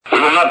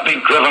not be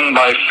driven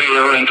by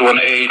fear into an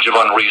age of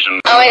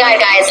unreason. Oh my God,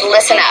 guys,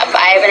 listen up.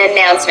 I have an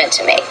announcement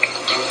to make.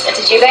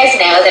 Did you guys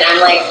know that I'm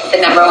like the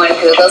 #1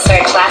 Google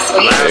search last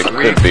week? It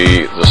could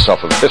be the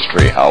stuff of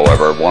history,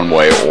 however, one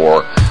way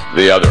or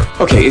the other.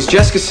 Okay, is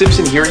Jessica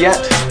Simpson here yet?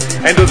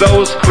 And to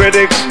those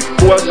critics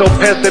who are so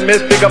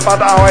pessimistic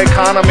about our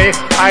economy,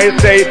 I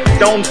say,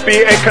 don't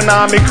be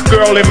economic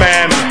girly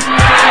man.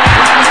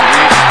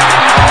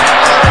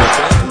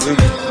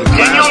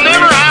 And you'll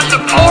never have to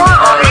pour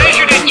or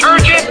measure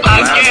detergent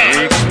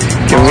again.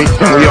 Can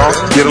we all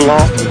get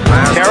along?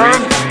 Terror,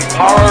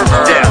 horror,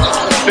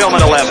 death. Film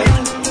at 11.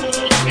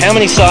 How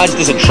many sides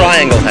does a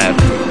triangle have?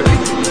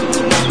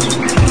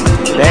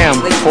 Damn,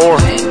 4.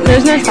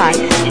 There's no side.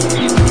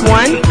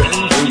 1.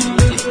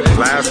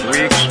 Last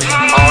week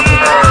on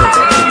Earth.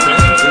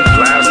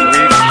 Last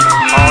week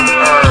on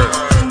Earth.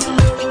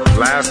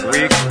 Last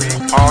week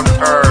on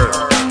Earth.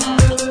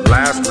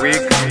 Last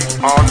week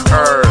on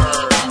Earth.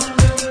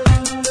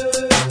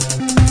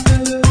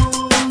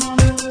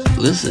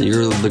 Listen,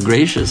 you're the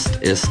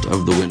graciousest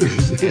of the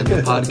winners, and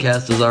the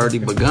podcast has already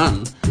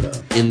begun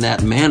in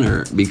that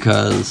manner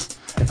because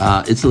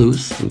it's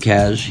Loose and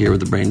Cash here with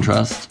the Brain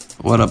Trust.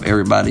 What up,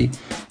 everybody?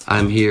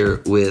 I'm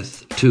here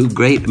with two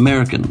great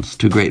Americans,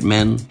 two great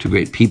men, two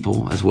great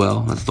people as well.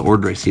 That's the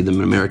order I see them: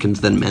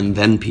 Americans, then men,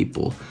 then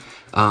people.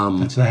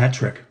 That's the hat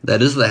trick.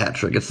 That is the hat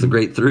trick. It's the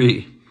great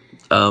three.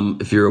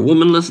 If you're a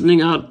woman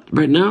listening out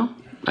right now,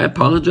 I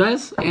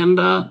apologize, and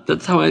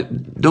that's how I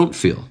don't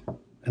feel.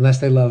 Unless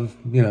they love,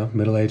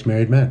 middle-aged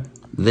married men.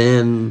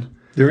 Then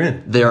they're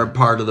in. They are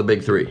part of the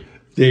big three.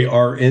 They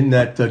are in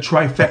that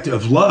trifecta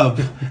of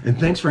love. And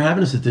thanks for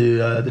having us at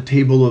the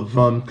table of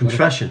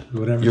confession.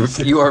 Whatever.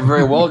 You are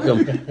very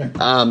welcome.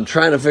 I'm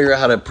trying to figure out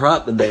how to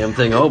prop the damn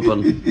thing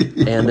open,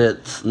 and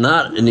it's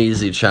not an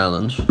easy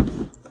challenge.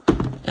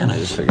 And I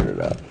just figured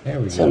it out. There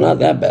we go. So not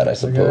that bad, I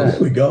suppose.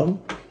 There we go.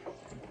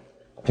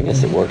 I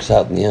guess it works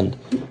out in the end.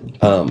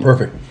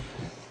 Perfect.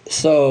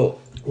 So,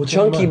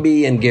 Chunky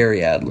B and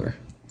Gary Adler.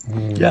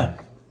 Yeah.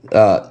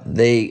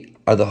 They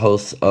are the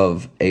hosts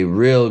of a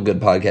real good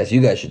podcast you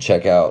guys should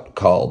check out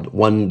called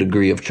 1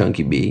 Degree of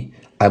Chunky B.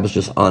 I was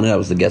just on it. I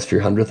was the guest for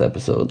your 100th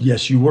episode.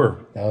 Yes, you were.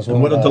 That was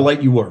and what a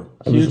delight you were.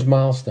 Huge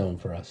milestone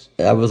for us.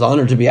 I was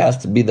honored to be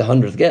asked to be the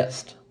 100th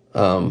guest.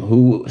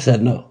 Who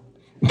said no?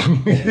 We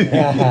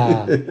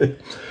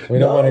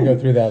don't want to go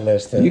through that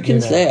list. You can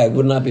say I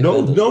would not be.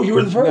 No, you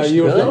were the first. No,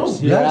 you were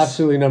first. You're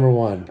absolutely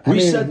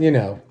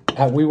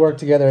 #1. We worked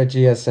together at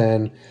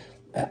GSN.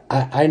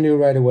 I knew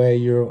right away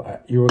you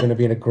were going to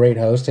be a great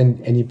host,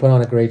 and you put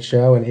on a great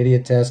show. And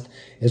Idiot Test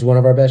is one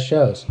of our best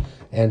shows.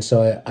 And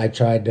so I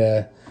tried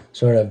to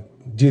sort of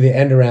do the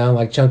end around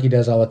like Chunky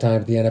does all the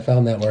time at the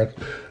NFL Network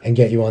and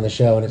get you on the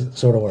show, and it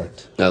sort of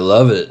worked. I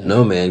love it.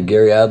 No, man.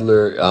 Gary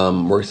Adler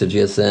works at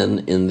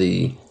GSN in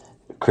the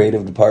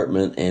creative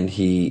department, and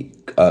he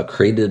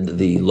created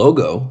the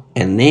logo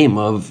and name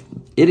of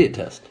Idiot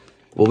Test.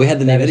 Well, we had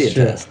the name Idiot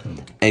Test,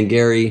 and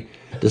Gary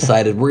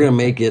decided we're going to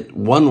make it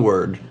one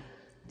word,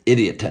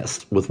 Idiot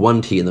Test, with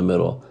one T in the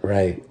middle.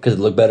 Right. Because it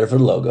looked better for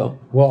the logo.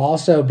 Well,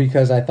 also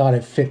because I thought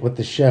it fit with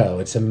the show.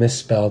 It's a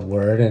misspelled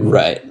word, and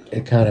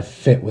it kind of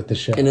fit with the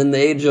show. And in the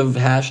age of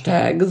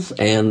hashtags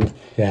and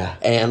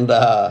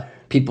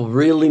people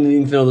really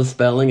needing to know the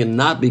spelling and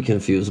not be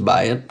confused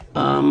by it,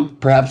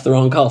 perhaps the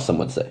wrong call, some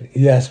would say.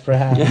 Yes,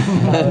 perhaps.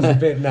 I was a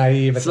bit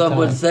naive at the time. Some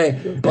would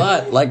say.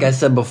 But, like I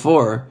said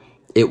before,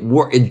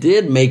 it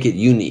did make it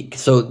unique.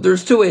 So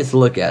there's two ways to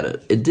look at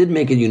it. It did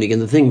make it unique,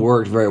 and the thing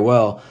worked very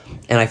well.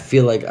 And I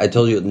feel like I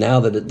told you,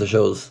 now that the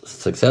show's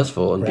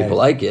successful and people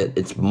like it,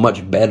 it's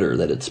much better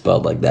that it's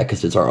spelled like that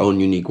because it's our own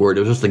unique word.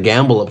 It was just a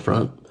gamble up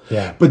front.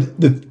 Yeah. But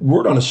the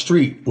word on the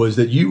street was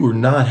that you were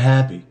not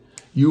happy.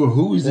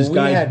 Who is this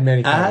guy? We had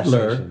many Adler.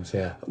 conversations,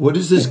 yeah. What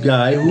is this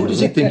guy? Who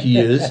does he think he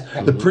is?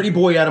 The pretty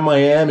boy out of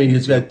Miami.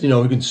 He's got, he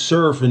can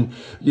surf and,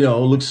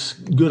 looks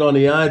good on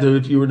the eye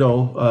if you were,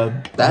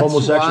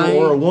 homosexual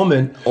or a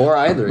woman. Or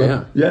either,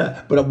 but,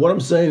 yeah. But what I'm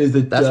saying is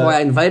that... That's why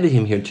I invited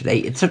him here today.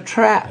 It's a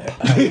trap.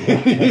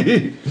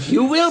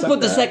 You will put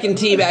the second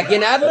T back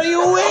in, Adler. You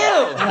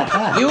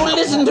will. You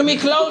listen to me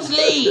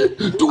closely.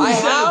 I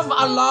have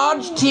a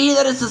large T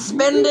that is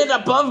suspended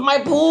above my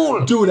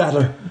pool. Do it,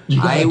 Adler.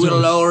 I will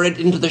lower it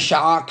into the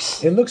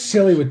sharks. It looks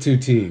silly with two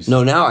T's.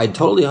 No, now I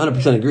totally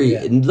 100% agree.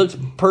 Yeah. It looks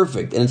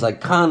perfect, and it's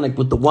iconic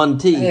with the one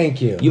T.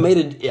 Thank you. You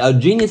made a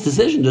genius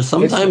decision. Just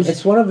sometimes...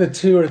 It's one of the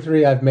 2 or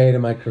 3 I've made in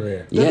my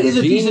career. Yeah, that is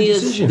a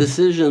genius decision.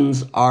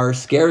 Decisions are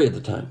scary at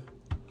the time.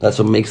 That's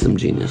what makes them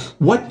genius.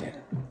 What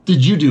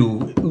did you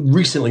do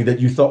recently that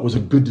you thought was a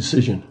good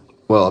decision?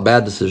 Well, a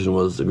bad decision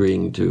was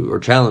agreeing to or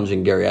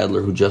challenging Gary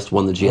Adler, who just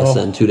won the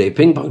GSN 2-day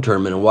ping pong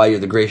tournament, and why you're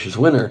the gracious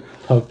winner.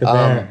 Poke the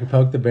bear. You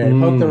poked the bear. You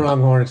poked the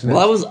wrong hornet's nest.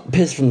 Well, I was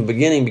pissed from the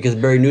beginning because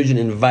Barry Nugent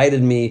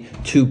invited me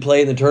to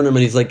play in the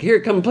tournament. He's like, here,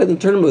 come play in the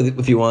tournament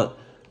if you want.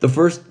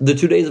 The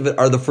 2 days of it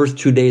are the first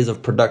 2 days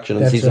of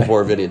production of season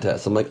 4 of Idiot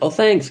Test. I'm like, oh,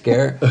 thanks,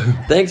 Gare.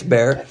 Thanks,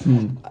 Bear.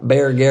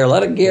 Bear, Gare. A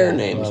lot of Gare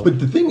names. But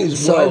the thing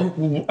is, I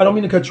don't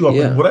mean to cut you off,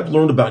 but what I've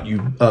learned about you,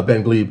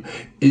 Ben Glebe,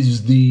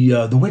 is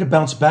the way to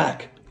bounce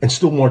back and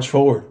still march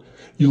forward.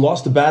 You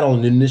lost the battle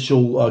in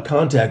initial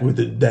contact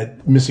with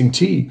that missing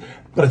tee,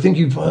 but I think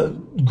you've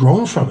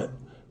grown from it.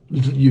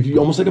 You're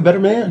almost like a better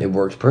man. It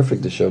worked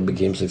perfect. The show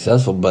became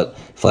successful, but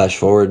flash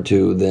forward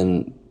to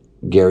then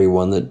Gary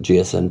won the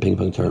GSN ping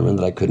pong tournament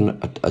that I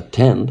couldn't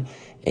attend,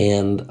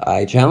 and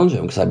I challenged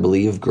him because I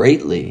believe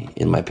greatly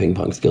in my ping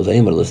pong skills.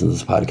 Anyone who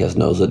listens to this podcast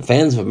knows it.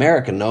 Fans of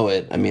America know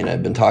it. I mean,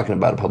 I've been talking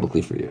about it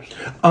publicly for years.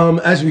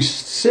 As we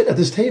sit at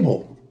this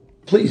table,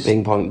 please.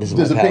 Ping pong. This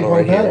is my paddle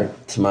right here.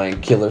 It's my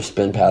killer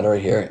spin paddle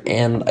right here.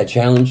 And I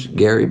challenged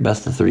Gary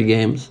best of 3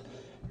 games.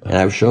 And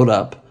I showed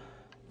up.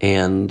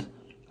 And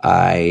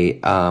I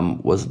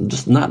was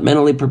just not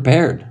mentally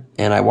prepared.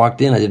 And I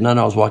walked in. I did not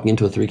know I was walking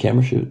into a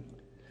 3-camera shoot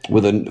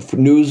with a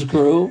news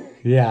crew.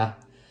 Yeah.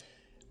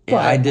 And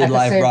I did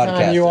live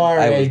broadcasting. You are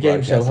a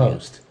game show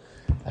host.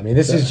 I mean,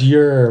 this is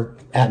your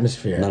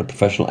atmosphere. I'm not a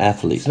professional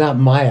athlete. It's not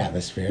my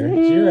atmosphere.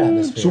 It's your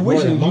atmosphere. So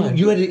wait,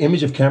 you had an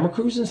image of camera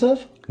crews and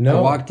stuff? No.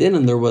 I walked in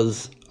and there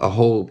was a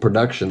whole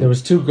production. There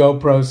was 2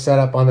 GoPros set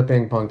up on the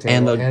ping pong table.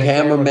 And a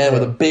cameraman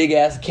with a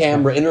big-ass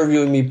camera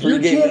interviewing me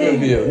pre-game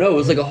interview. No, it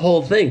was like a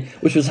whole thing,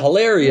 which was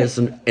hilarious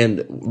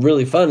and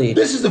really funny.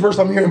 This is the first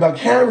time I'm hearing about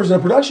cameras in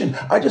a production.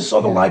 I just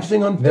saw the live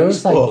thing on Facebook. There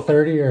was like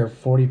 30 or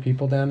 40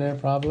 people down there,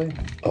 probably.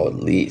 Oh, at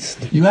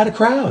least. You had a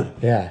crowd.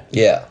 Yeah.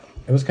 Yeah.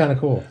 It was kind of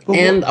cool.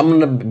 And I'm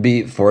going to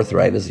be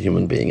forthright as a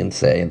human being and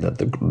say that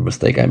the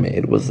mistake I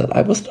made was that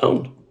I was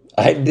stoned.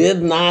 I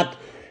did not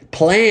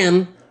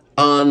plan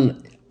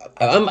on...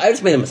 I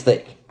just made a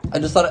mistake. I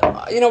just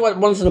thought, you know what,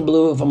 once in a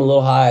blue, if I'm a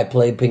little high, I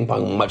play ping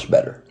pong much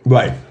better.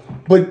 Right.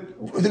 But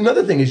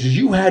another thing is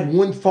you had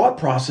one thought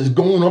process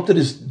going up to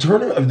this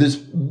tournament of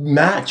this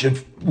match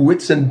of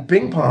wits and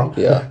ping pong.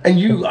 Yeah.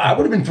 And I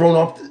would have been thrown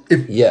off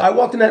if I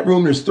walked in that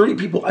room. There's 30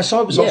 people. I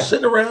saw it was all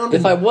sitting around.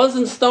 If I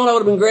wasn't stoned, I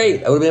would have been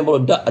great. I would have been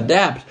able to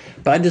adapt.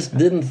 But I just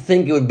didn't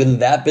think it would have been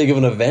that big of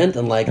an event.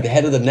 And like the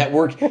head of the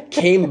network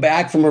came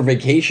back from her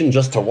vacation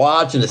just to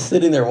watch and is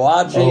sitting there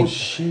watching. Oh,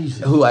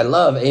 Jesus. Who I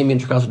love, Amy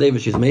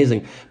Tricasio-Davis. She's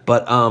amazing.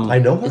 But I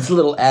know her. It's a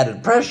little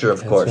added pressure,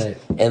 of course. Right.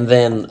 And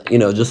then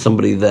just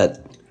somebody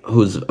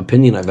whose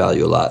opinion I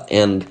value a lot,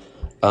 and you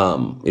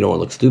don't want to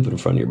look stupid in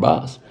front of your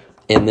boss.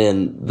 And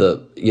then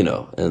but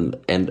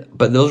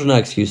those are not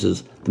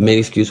excuses. The main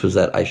excuse was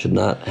that I should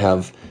not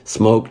have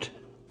smoked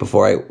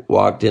before I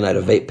walked in. I had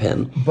a vape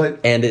pen,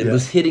 and it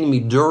was hitting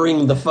me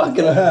during the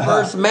fucking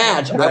first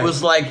match. Right. I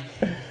was like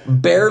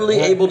barely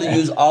able to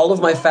use all of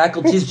my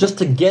faculties just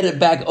to get it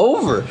back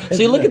over.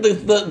 So you look at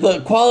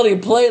the quality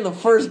of play in the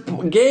first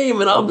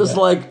game, and I'm just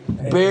like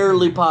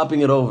barely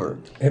popping it over.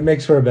 It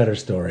makes for a better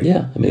story.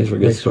 Yeah, it makes for a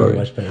good story. For a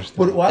much better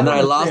story. And then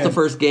I lost the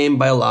first game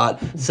by a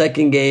lot.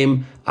 Second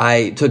game,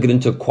 I took it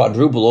into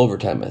quadruple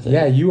overtime, I think.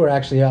 Yeah, you were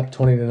actually up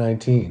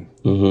 20-19.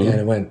 And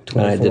it went 24-22.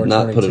 And I did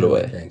not put it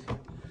away.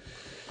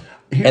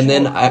 And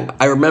then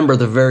I remember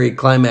the very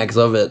climax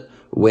of it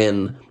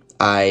when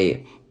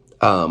I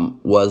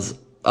was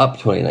up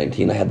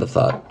 2019. I had the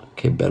thought,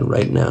 okay, Ben,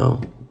 right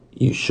now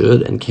you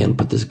should and can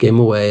put this game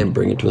away and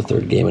bring it to a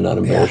third game and not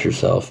embarrass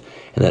yourself.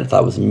 And that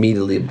thought was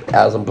immediately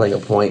as I'm playing a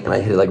point and I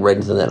hit it like right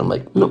into the net. I'm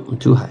like, nope, I'm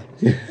too high.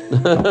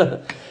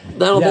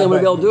 I don't think I'm going to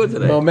be able to do it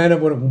today.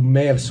 Momentum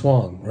may have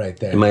swung right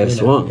there. It may have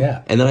swung.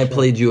 Yeah. And then I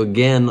played you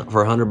again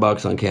for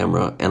 $100 on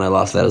camera, and I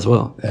lost that as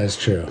well. That is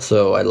true.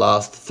 So I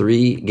lost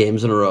 3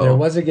 games in a row. There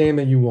was a game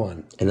that you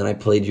won. And then I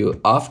played you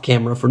off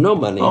camera for no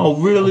money. Oh,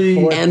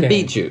 really? And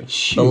beat you.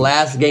 Shoot. The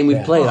last game we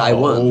played, I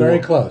won. Very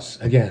close,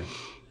 again.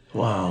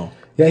 Wow.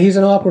 Yeah, he's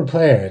an awkward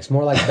player. It's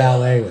more like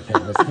ballet with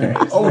him. It's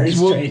very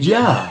strange.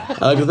 Yeah.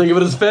 I can think of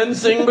it as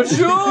fencing, but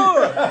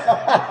sure.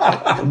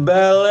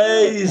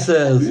 Ballet, he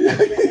says.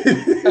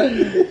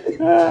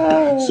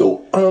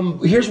 So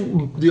here's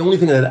the only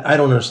thing that I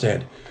don't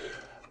understand.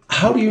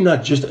 How do you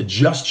not just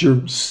adjust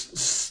your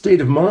state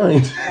of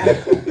mind?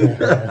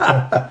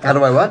 How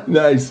do I what?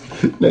 Nice.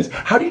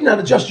 How do you not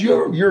adjust?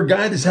 You're a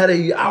guy that's had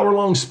an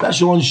hour-long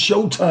special on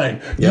Showtime.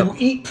 Yep. You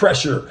eat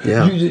pressure.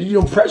 Yeah.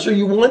 You pressure,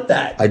 you want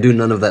that. I do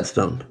none of that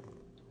stoned.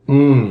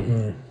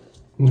 Okay.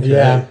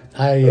 Yeah,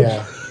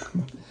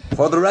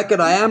 For the record,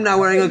 I am now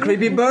wearing a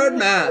creepy bird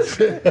mask.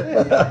 You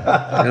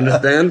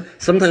understand?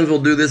 Sometimes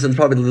we'll do this, and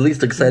probably the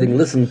least exciting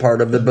listen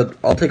part of it, but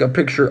I'll take a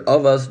picture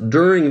of us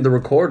during the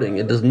recording.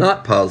 It does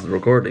not pause the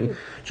recording.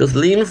 Just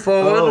lean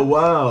forward. Oh,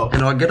 wow.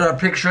 And I'll get our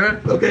picture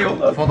for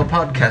the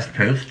podcast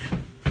post.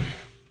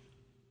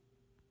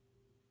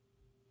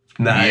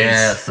 Nice.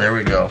 Yes, there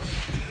we go.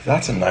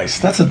 That's a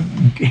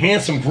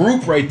handsome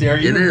group right there.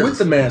 Even It is. with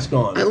the mask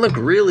on. I look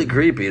really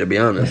creepy, to be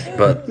honest,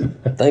 but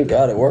thank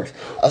God it works.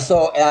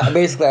 So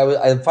basically,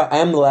 I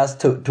am the last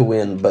to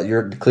win, but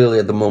you're clearly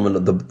at the moment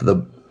of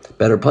the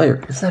better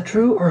player. Is that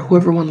true, or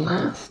whoever won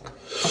last?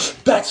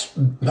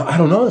 I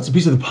don't know. That's a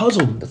piece of the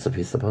puzzle. That's a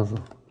piece of the puzzle.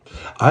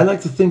 I like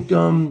to think.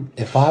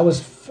 If I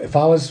was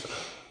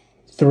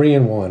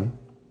 3-1,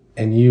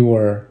 and you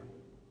were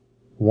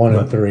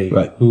 1-3,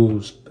 right.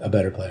 Who's a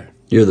better player?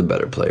 You're the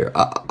better player.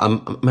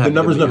 I'm happy the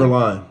numbers never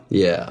lie.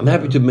 Yeah, I'm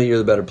happy to admit you're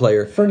the better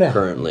player for now.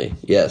 Currently,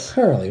 yes.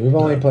 Currently, we've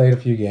only played a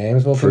few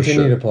games. We'll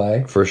continue to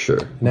play for sure.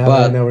 Now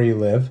that I know where you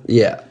live.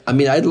 Yeah, I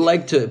mean, I'd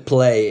like to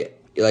play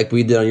like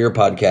we did on your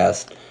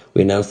podcast.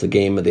 We announced the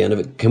game at the end of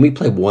it. Can we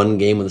play one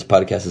game when this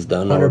podcast is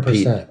done?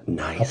 100%.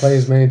 Nice. I'll play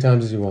as many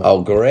times as you want.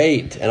 Oh,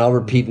 great! And I'll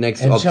repeat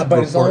next. But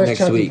as long as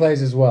Chunky week.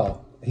 plays as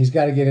well. He's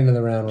got to get into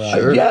the round robin.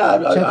 Sure. Yeah,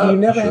 Chunky, you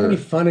never have any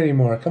fun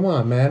anymore. Come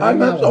on, man.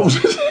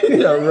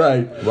 Yeah,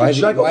 right. Why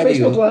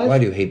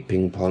do you hate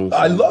ping pong?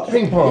 I love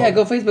ping pong. Yeah,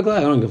 go Facebook Live.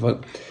 I don't give a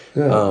fuck.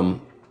 Yeah.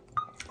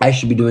 I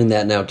should be doing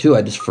that now too.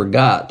 I just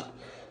forgot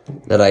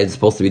that I was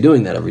supposed to be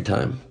doing that every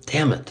time.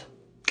 Damn it.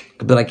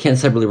 But I can't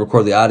separately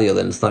record the audio,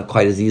 then it's not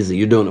quite as easy.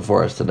 You're doing it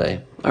for us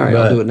today. All right,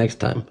 I'll do it next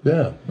time.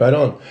 Yeah, right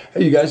on.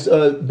 Hey, you guys,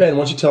 Ben,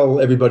 why don't you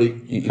tell everybody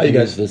how you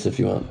guys use this if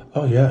you want.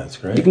 Oh, yeah, that's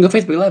great. You can go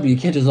Facebook Live, but you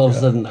can't just all of a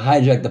sudden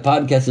hijack the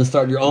podcast and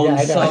start your own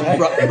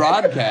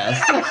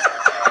broadcast.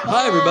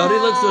 Hi, everybody.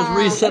 Let's just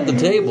reset the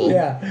table.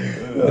 Yeah,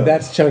 but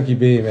that's Chunky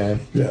B, man.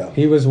 Yeah.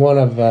 He was one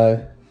of...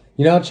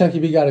 you know how Chunky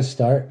B got his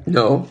start?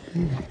 No.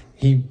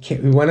 We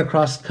went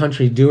across the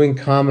country doing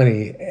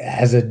comedy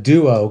as a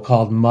duo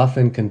called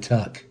Muffin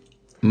Kentuck.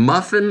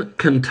 Muffin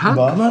Kentuck?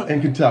 Muff and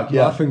Kentuck,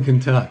 yeah. Muffin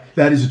Kentuck.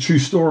 That is a true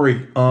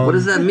story. What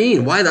does that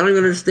mean? Why? I don't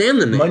even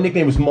understand the name. My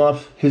nickname was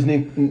Muff. His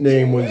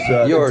nickname was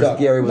yours. Kentuck.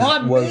 Gary was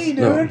Not me,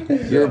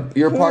 dude. No.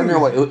 Your partner.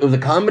 What? It was a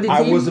comedy team.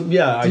 I was.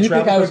 Yeah. Do you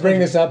think I would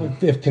bring this up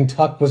if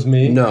Kentuck was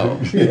me?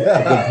 No.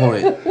 Good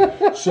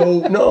point.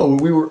 So no,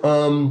 we were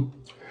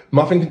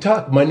Muffin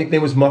Kentuck. My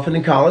nickname was Muffin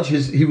in college.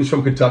 He was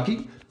from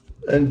Kentucky.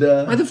 And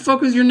why the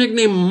fuck was your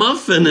nickname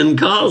Muffin in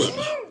college?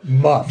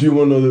 Muff. Do you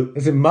want to know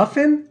Is it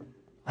Muffin?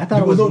 I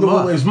thought it was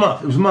Muff. It was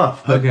Muff. It was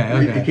Muff.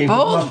 Okay.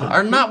 Both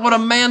are not what a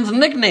man's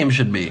nickname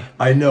should be.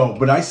 I know,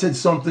 but I said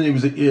something. It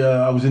was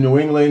I was in New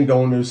England,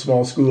 going to a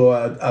small school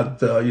at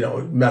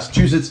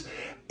Massachusetts,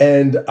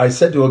 and I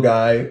said to a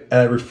guy,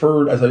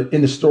 and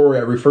in the story,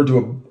 I referred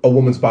to a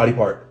woman's body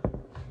part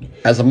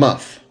as a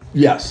muff.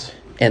 Yes,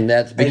 and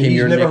that's became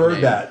your nickname. He's never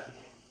heard that,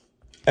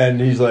 and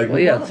he's like, well,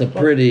 yeah, it's a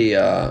pretty,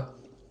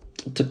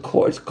 it's a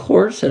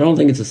coarse. I don't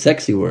think it's a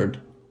sexy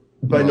word.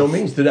 By no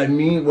means did I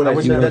mean when I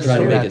would said never that say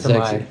to make it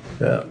that sexy.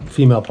 my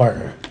female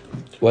partner.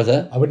 What's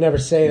that? I would never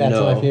say that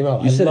to my female.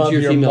 You said it to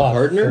your female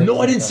partner? No,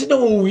 I didn't say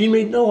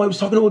no. I was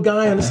talking to a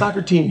guy on a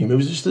soccer team. It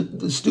was just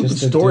a stupid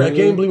story. I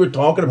can't believe we're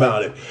talking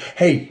about it.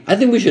 Hey, I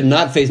think we should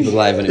not Facebook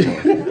Live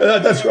anymore.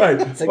 That's right.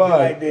 That's a good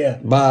idea.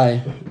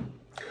 Bye.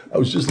 I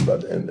was just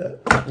about to end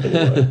that.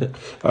 Anyway.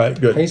 All right,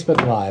 good.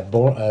 Facebook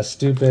Live,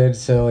 stupid,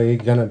 silly,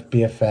 gonna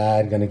be a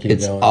fad, gonna keep going.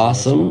 It's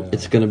awesome.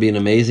 It's gonna be an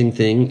amazing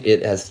thing.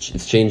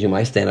 It's changing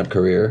my stand-up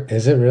career.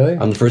 Is it really?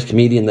 I'm the first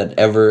comedian that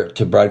ever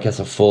to broadcast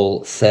a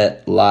full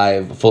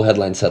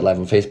headline set live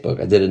on Facebook.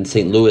 I did it in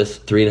St. Louis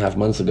 3.5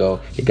 months ago.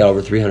 It got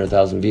over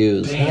 300,000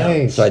 views.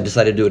 Nice. So I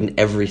decided to do it in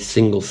every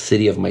single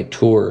city of my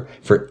tour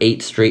for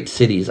 8 straight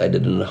cities. I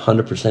did an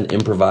 100%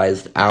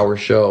 improvised hour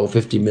show,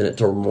 50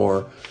 minutes or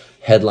more.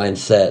 Headline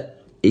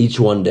set, each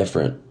one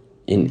different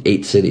in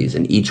 8 cities,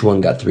 and each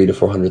one got 300,000 to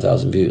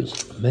 400,000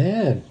 views.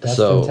 Man, that's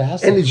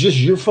fantastic! And it's just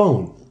your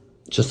phone,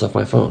 just off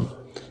my phone,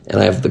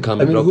 and I have the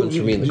comment opens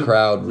for me in the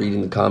crowd,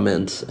 reading the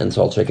comments, and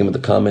so I'll check in with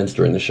the comments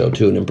during the show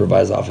too, and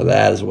improvise off of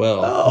that as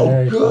well. Oh,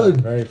 very good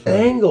fun, very fun.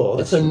 angle!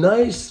 It's a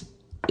nice.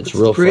 It's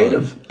real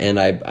creative, fun. And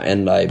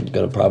I'm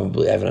gonna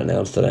probably. I haven't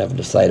announced it. I haven't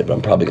decided, but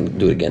I'm probably gonna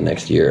do it again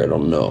next year. I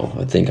don't know.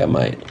 I think I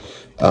might.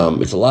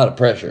 It's a lot of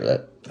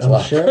pressure.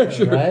 I'm sure,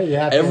 right?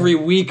 Every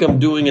week I'm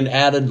doing an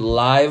added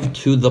live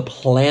to the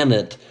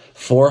planet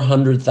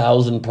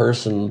 400,000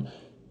 person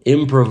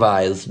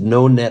improvised,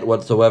 no net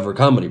whatsoever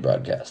comedy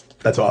broadcast.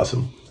 That's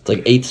awesome. It's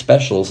like 8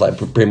 specials I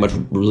pretty much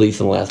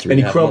released in the last 3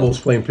 And months. he crumbles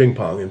playing ping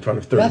pong in front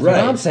of 30. That's what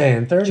I'm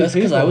saying. 30 just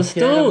because people. I was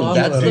stoned.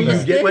 That's the You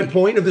mistake. get my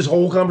point of this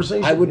whole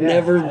conversation? I would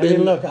never have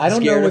been look, I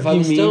don't know scared what if I you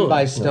was mean stoned.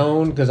 by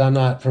stoned because I'm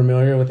not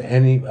familiar with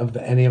any of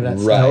that Right.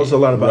 stuff. Tell us a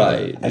lot about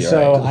it. it.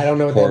 So I don't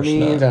know what that Of course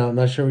means. not. I'm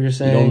not sure what you're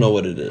saying. You don't know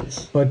what it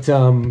is. But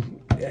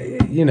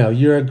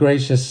you're a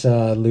gracious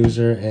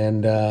loser,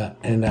 and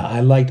I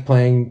liked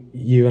playing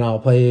you, and I'll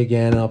play you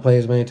again, and I'll play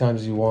as many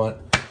times as you want.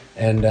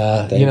 And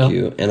Thank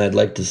you. And I'd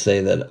like to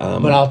say that.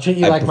 But I'll treat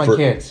you like my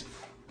kids.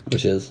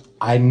 Which is?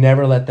 I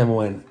never let them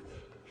win.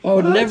 I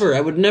would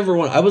never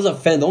want. I was a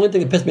fan. The only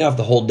thing that pissed me off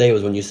the whole day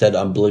was when you said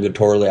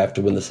obligatorily I have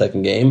to win the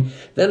second game.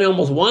 Then I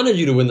almost wanted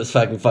you to win this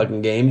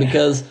fucking game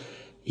because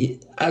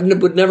I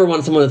would never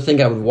want someone to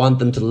think I would want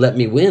them to let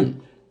me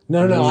win.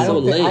 No. I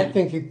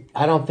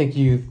don't think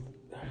you.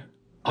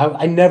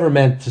 I never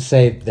meant to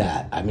say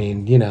that. I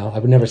mean, I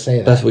would never say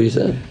that. That's what you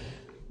said.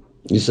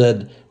 You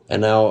said,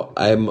 and now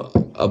I'm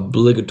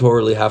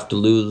obligatorily have to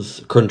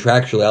lose,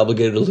 contractually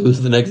obligated to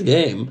lose the next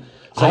game.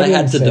 So I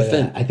had to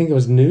defend. That. I think it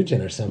was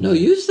Nugent or something. No,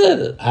 you said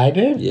it. I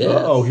did? Yeah.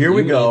 Oh, here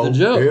we go. The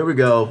joke. Here we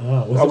go.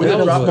 Was it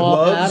the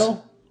small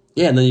paddle?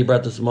 Yeah, and then you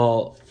brought the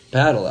small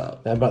paddle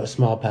out. I brought the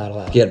small paddle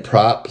out. You had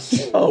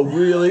props. Oh,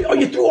 really? Oh,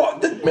 you threw all...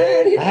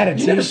 man. I had a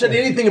He never t-shirt. said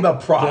anything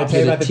about props. Did I tell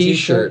you about The the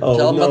t-shirt. t-shirt? Tell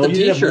them about the you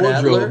didn't have t-shirt,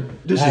 wardrobe. Adler.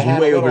 This I is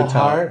had way a over little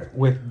top. heart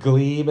with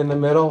glebe in the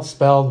middle,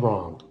 spelled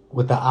wrong,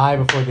 with the I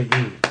before the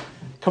E.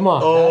 Come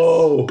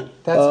on.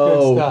 That's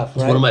good stuff,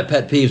 It's right? one of my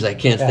pet peeves. I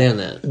can't stand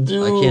that.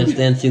 Dude. I can't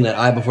stand seeing that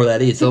I before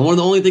that E. So one of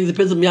the only things that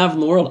pisses me off in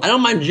the world. I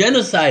don't mind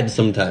genocide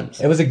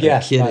sometimes. It was a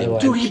guess, I'm by kidding. the way.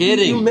 Dude, he beat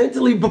Kidding. you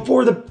mentally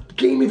before the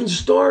game even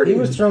started. He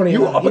was throwing-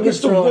 You were up he was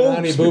against the throwing ropes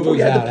Honey before Boo Boos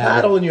you had the out,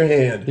 paddle in your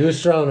hand. He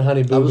was throwing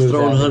Honey Boo I was Boos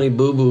throwing at me. Honey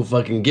Boo Boo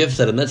fucking gift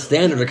set, and that's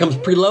standard. It comes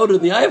preloaded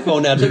in the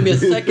iPhone now. It took me a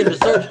second to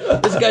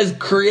search. This guy's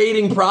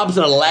creating props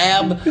in a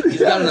lab. He's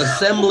got an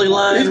assembly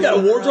line. He's got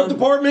a wardrobe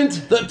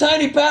department. The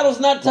tiny paddle's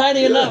not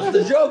tiny enough.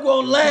 The joke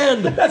won't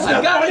land. That's I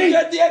not gotta funny.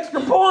 get the extra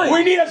point.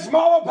 We need a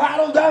smaller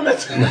paddle, damn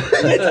it.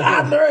 It's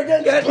Adler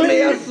against Get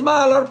me a Cleve.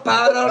 smaller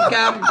paddle,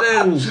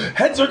 Captain.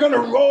 Heads are gonna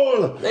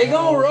roll. They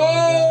gonna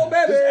roll,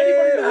 baby. Does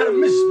anybody know how to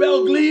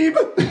misspell glebe?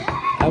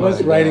 I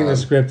was writing the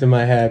script in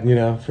my head,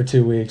 for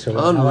 2 weeks. Or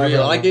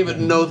Unreal. I gave it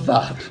no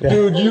thought.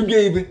 Dude, you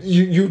gave it.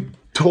 You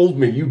told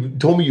me. You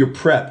told me your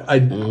prep. I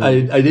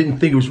didn't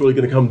think it was really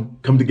going to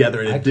come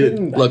together, and it did.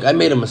 Look, I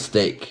made a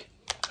mistake.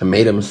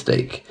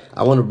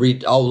 I want to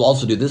I'll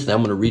also do this now. I'm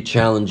going to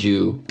re-challenge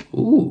you.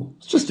 Ooh,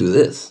 let's just do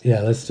this. Yeah,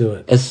 let's do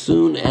it. As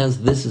soon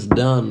as this is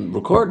done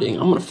recording,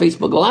 I'm going to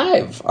Facebook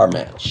Live our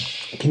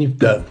match. Can you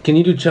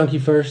do Chunky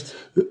first?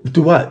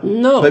 Do what?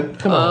 No.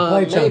 Come on,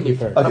 play Chunky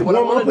first. I can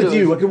warm up with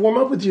you. I can warm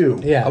up with you.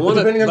 Yeah. I want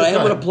to, Depending on but the I am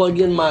time. going to plug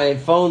in my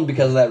phone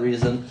because of that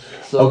reason.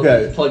 So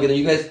Okay. let's plug it in.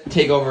 You guys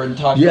take over and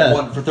talk Yeah.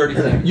 for 30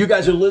 seconds. You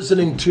guys are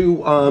listening to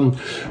what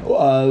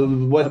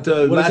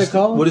is it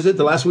called? What is it?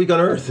 The Last Week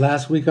on Earth.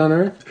 Last Week on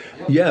Earth?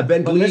 Yeah,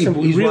 Ben But Glebe. listen,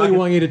 we he's really rocking-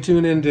 want you to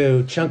tune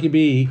into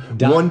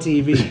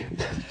ChunkyB.tv.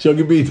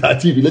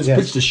 ChunkyB.tv. Let's Yes.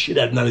 pitch the shit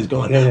out of him. Now he's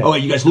gone. Yeah. Oh,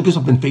 wait, you guys look us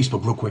up on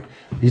Facebook real quick.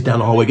 He's down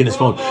the hallway getting his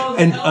phone.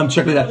 And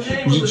check it out.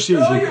 Seriously,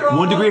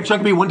 1 degree of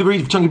Chunky B, 1 degree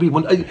of Chunky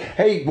B.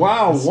 Hey,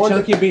 wow.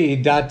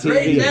 ChunkyB.tv.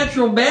 Great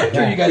natural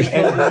banter you guys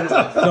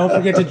do. Don't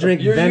forget to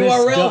drink Your Venice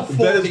URL Dove.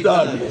 That is 40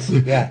 done. times.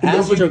 Yeah,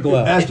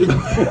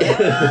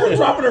 Astroglow. We're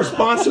dropping our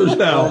sponsors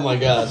now. Oh my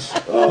God.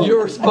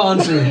 Your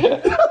sponsor.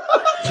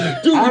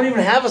 Dude, I don't even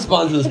have a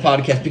sponsor for this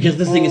podcast because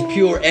this thing is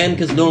pure and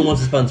because no one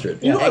wants to sponsor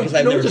it. You know, And 'cause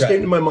I've what never just tried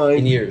came to my mind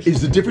in years.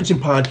 is the difference in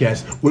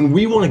podcasts. When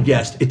we want a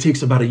guest, it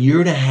takes about a year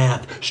and a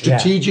half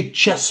strategic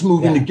chess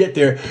moving to get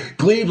there.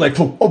 Glebe, like,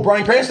 oh,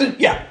 Bryan Cranston?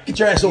 Yeah, get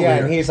your ass over Yeah,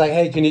 here. and he's like,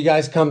 hey, can you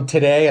guys come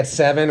today at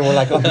 7? And we're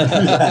like, oh.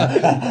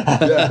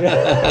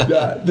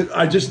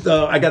 I just,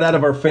 I got out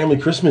of our family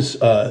Christmas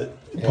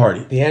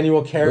party. The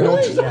annual carol.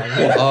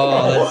 Yeah.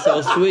 Oh, that's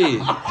so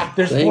sweet.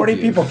 There's Thank 40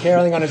 you. people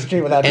caroling on the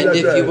street without And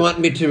music. if you want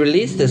me to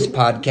release this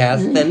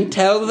podcast, then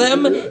tell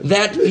them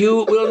that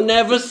you will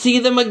never see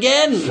them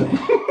again.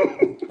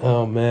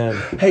 Oh, man.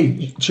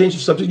 Hey, change the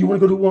subject. You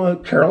want to go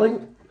to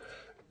caroling?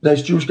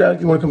 Nice Jewish guy.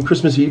 You want to come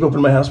Christmas Eve, open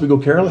to my house, we go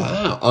caroling?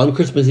 Wow, on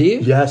Christmas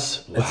Eve?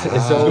 Yes.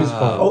 It's always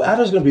fun. Oh,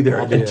 Adam's going to be there.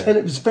 And 10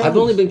 of his family. I've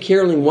only been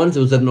caroling once. It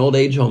was at an old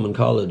age home in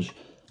college.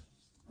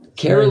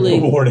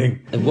 Caroling. rewarding.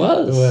 It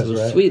was. It was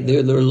right? sweet. They were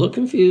a little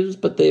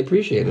confused, but they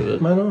appreciated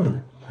it. Right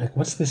on. Like,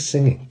 what's this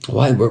singing?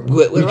 Why?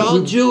 We're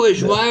all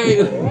Jewish. Why are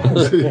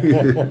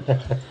you?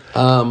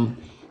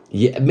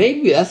 Yeah,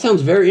 maybe that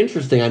sounds very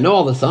interesting. I know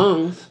all the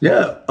songs.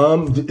 Yeah,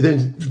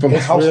 then from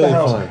It's house really to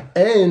house. fun.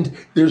 And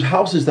there's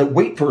houses that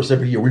wait for us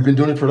every year. We've been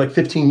doing it for like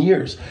 15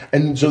 years.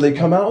 And so they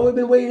come out, oh, we've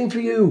been waiting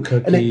for you.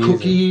 And they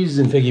cookies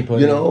and figgy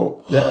pudding.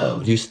 Yeah.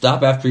 Do you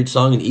stop after each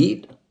song and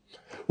eat?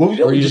 Well, we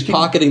don't. Or are you we just keep-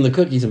 pocketing the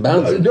cookies and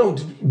bouncing? No,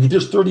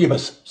 there's 30 of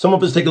us. Some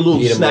of us take a little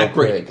Eat 'em snack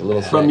real break. quick, a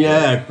little from,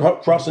 snack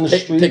crossing the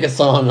street. Take a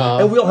song off.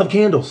 And we all have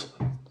candles.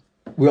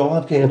 We all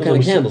have candles. What kind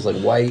of candles? Like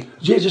white?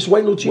 Yeah, just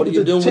white little cheap. What are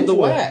you doing with the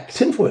wax?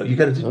 Tinfoil. You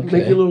got to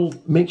make your little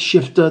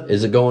makeshift.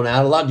 Is it going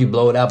out a lot? Do you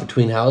blow it out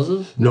between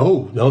houses?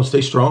 No,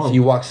 stay strong. So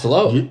you walk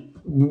slow.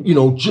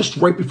 Just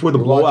right before the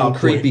You're blowout. walking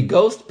creepy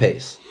ghost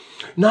pace.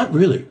 Not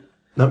really.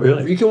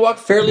 You can walk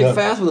fairly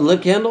fast with a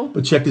lit candle?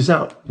 But check this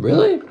out.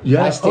 Really?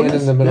 Yeah. I stand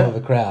in the middle of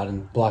the crowd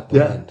and block the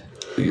wind.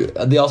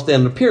 They all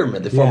stand in a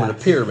pyramid. They form in a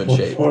pyramid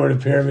shape. Form in a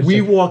pyramid We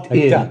shape. walked like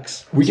in.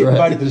 ducks. We get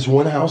invited to this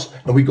one house,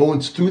 and we go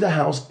in through the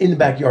house in the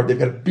backyard. They've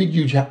got a big,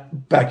 huge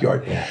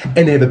backyard,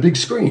 and they have a big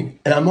screen.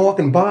 And I'm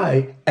walking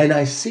by, and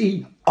I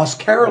see us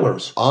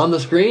carolers on the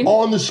screen.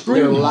 On the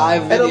screen, They're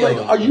live and I'm video.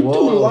 like, "Are you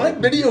doing live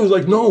videos?"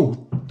 Like,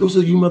 no, those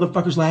are you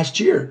motherfuckers last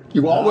year.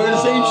 You all wearing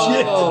the same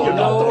shit. You're not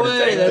No doing the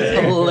way. same That's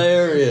thing.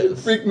 hilarious. It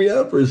freaked me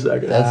out for a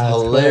second. That's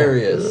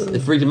hilarious. It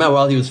freaked him out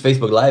while he was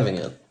Facebook living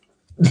it.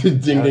 ding,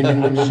 ding, ding,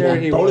 ding, I'm sure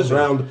he will. bonus be.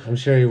 round. I'm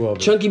sure he will. Be.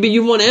 Chunky B,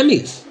 you won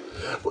Emmys.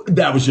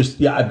 That was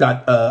just I've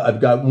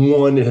got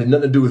one. It had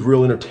nothing to do with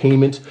real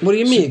entertainment. What do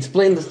you mean?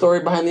 Explain the story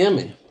behind the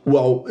Emmy.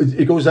 Well,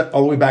 it goes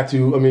all the way back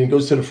to, it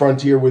goes to the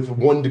frontier with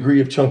 1 degree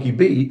of Chunky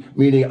B,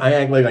 meaning I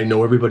act like I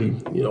know everybody,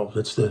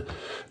 that's the...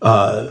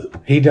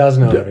 he does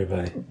know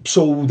everybody.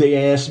 So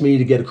they asked me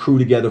to get a crew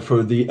together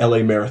for the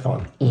LA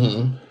Marathon.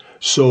 Mm-hmm.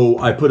 So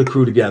I put a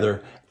crew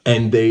together,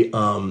 and they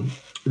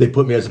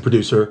put me as a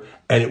producer,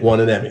 and it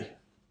won an Emmy.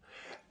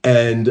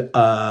 And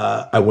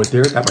I went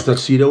there, got my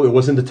tuxedo. It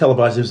wasn't the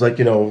televised. It was like,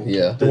 Yeah.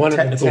 the one in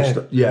the technical tent.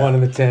 stuff. Yeah. One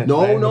in the tent.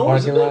 No, right, in the no,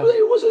 parking lot?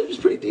 it was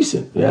pretty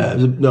decent. Yeah,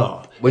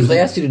 no. Wait, so they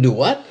asked you to do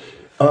what?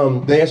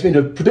 They asked me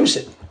to produce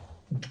it,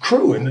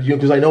 crew, and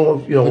because I know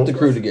Put the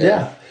crew together.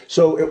 Yeah.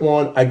 So it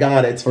won. I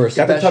got it. For a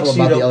got the special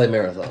tuxedo. about the LA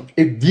Marathon.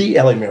 The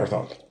LA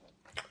Marathon.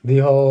 The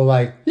whole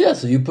like. Yeah,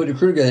 so you put your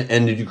crew together,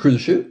 and did you crew the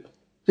shoot?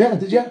 Yeah,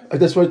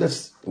 that's what.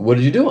 That's What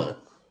did you do on it?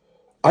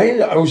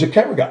 I was a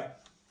camera guy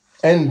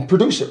and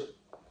producer.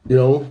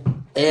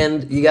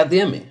 And you got the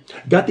Emmy.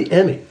 Got the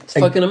Emmy. It's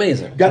fucking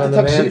amazing. Got the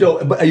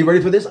tuxedo. But are you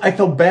ready for this? I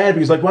felt bad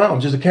because wow,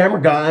 I'm just a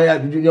camera guy.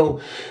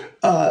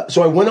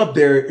 So I went up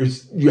there.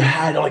 You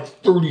had like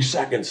 30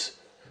 seconds.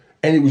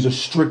 And it was a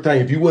strict thing.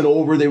 If you went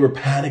over, they were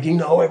panicking.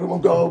 No,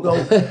 everyone go.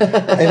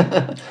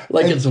 And,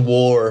 it's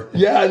war.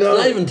 Yeah, I know.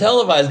 It's not even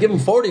televised. Give them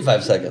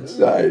 45 seconds.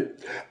 Right.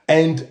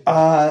 And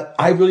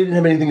I really didn't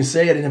have anything to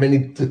say. I didn't have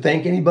anything to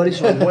thank anybody.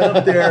 So I went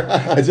up there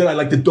and said, I'd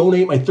like to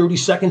donate my 30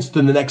 seconds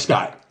to the next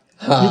guy.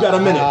 You got a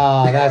minute.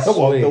 That's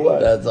sweet.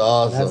 That's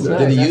awesome. That's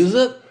Did he nice. use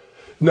it?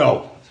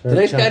 No. The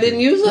next guy didn't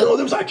use it?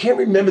 No, I can't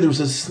remember. There was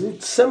a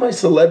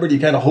semi-celebrity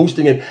kind of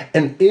hosting it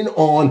and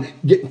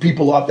getting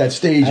people off that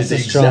stage at the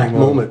exact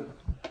moment.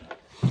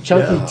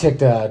 Chunky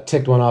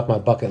ticked one off my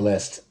bucket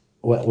list,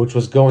 which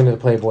was going to the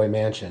Playboy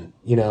Mansion.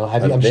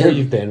 I'm sure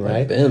you've been,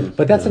 right? I've been.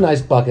 But that's a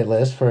nice bucket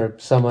list for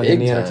someone in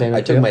the time. entertainment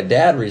I took field. my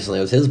dad recently.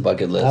 It was his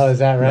bucket list. Oh, is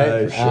that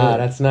right? Nice, sure.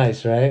 That's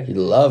nice, right? He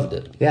loved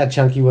it. Yeah,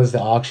 Chunky was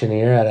the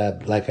auctioneer at a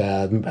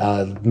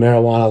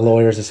Marijuana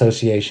Lawyers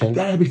Association.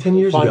 That had to be 10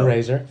 years ago.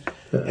 Fundraiser.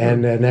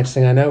 And next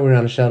thing I know, we were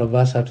on a shuttle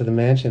bus up to the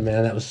mansion,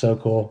 man. That was so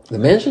cool. The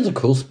mansion's a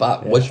cool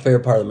spot. What's your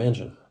favorite part of the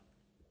mansion?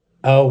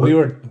 Oh, we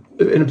were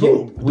in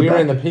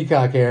the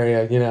Peacock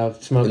area,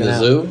 smoking In the out.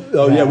 zoo?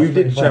 Oh, yeah, we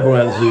did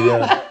chaperone at the zoo,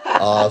 yeah.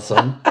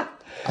 Awesome.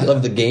 I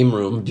love the game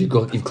room. You've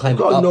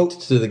climbed up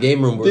to the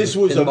game room. Where This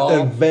was an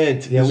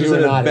event. Yeah, this was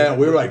an event.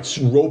 We were like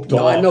roped off.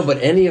 No, I know,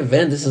 but any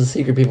event, this is a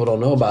secret people don't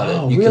know about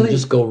it. You really? can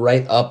just go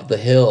right up the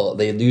hill.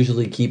 They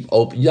usually keep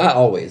open, not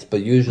always,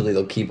 but usually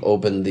they'll keep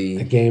open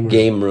the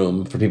game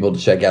room for people to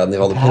check out. And they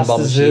have all the Past pinball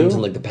the machines zoo?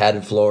 and like the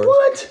padded floors.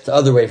 What? It's the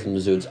other way from the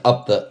zoo. It's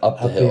up the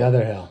hill. The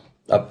other hill.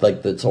 Up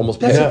like it's almost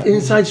That's an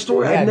inside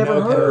story I've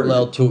never heard.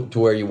 parallel to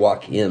where you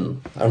walk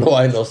in. I don't know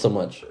why I know so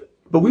much.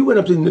 But we went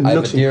up to the I have a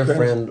Nooks dear and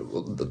friend.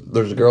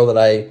 There's a girl that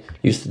I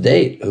used to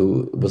date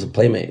who was a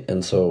playmate,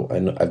 and so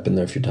I've been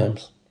there a few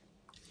times.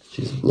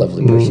 She's a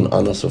lovely person,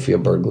 Anna Sophia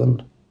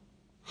Berglund.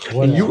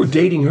 And you were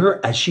dating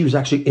her as she was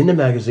actually in the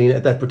magazine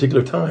at that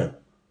particular time.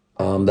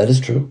 That is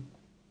true.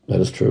 That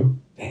is true.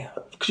 Damn.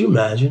 Could you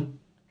imagine?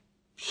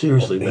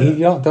 Seriously, man.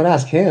 Don't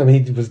ask him.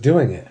 He was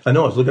doing it. I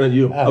know. I was looking at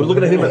you. I was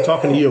looking at him and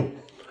talking to you.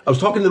 I was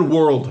talking to the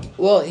world.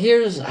 Well,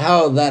 here's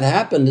how that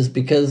happened is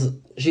because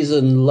she's a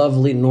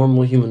lovely,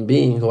 normal human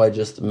being who I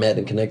just met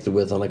and connected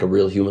with on like a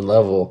real human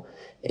level.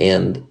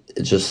 And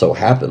it just so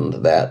happened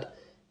that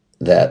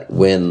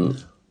when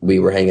we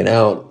were hanging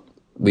out,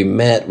 we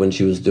met when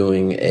she was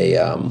doing a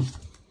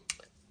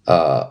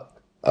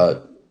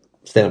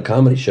stand-up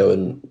comedy show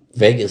in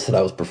Vegas that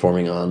I was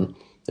performing on.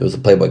 It was a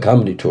Playboy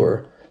comedy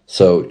tour.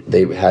 So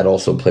they had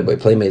also Playboy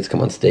Playmates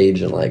come on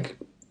stage and like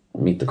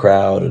meet the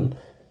crowd and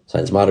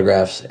sign some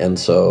autographs. And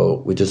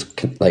so we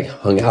just like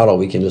hung out all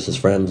weekend just as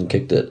friends and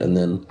kicked it. And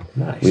then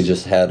we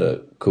just had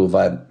a cool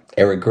vibe.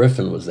 Eric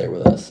Griffin was there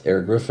with us.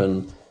 Eric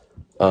Griffin,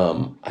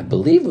 I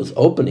believe, was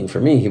opening for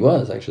me. He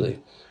was actually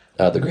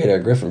the great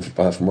Eric Griffin from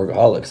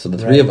Workaholics. So the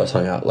three of us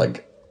hung out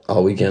like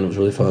all weekend. It was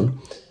really fun.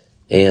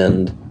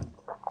 And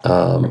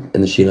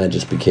then she and I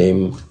just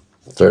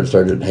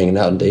started hanging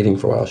out and dating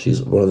for a while.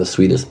 She's one of the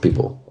sweetest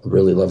people, a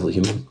really lovely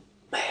human.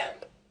 Man,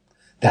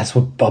 that's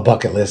what a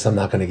bucket list I'm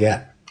not going to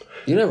get.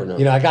 You never know.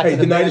 I got. Hey,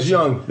 the night is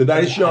young. The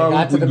night is young.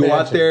 We go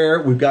out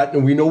there.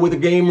 We know where the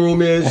game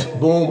room is.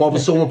 Boom! All of a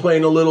sudden, we're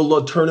playing a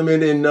little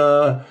tournament in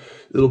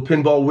little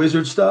pinball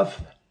wizard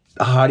stuff.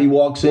 The hottie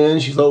walks in.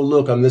 She's like, "Oh,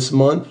 look, I'm this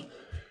month.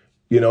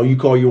 You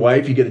call your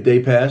wife. You get a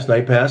day pass,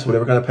 night pass,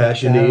 whatever kind of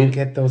pass you I need. don't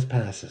get those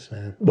passes,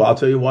 man. Well, I'll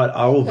tell you what.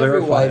 I will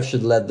Every verify. wife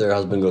should let their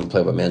husband go to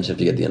Playboy Mansion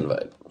to get the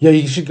invite. Yeah,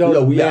 you should go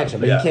to the yeah,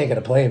 mansion, but yeah. you can't get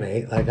a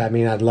playmate. Like, I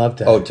mean, I'd love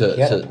to. To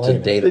get a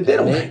playmate. date a They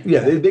don't. playmate? Yeah,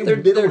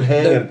 they don't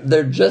hang.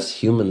 They're just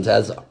humans,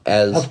 as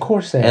Of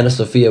course they are. Anna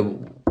Sophia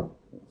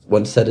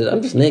once said it.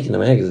 I'm just naked in a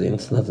magazine.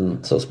 It's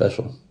nothing so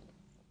special.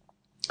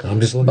 I'm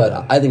just looking. But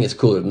at it. I think it's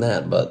cooler than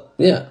that. But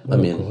yeah, I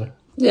mean, cooler.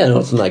 yeah, no,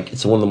 it's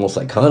one of the most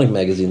iconic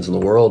magazines in the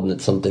world, and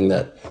it's something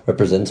that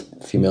represents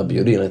female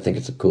beauty, and I think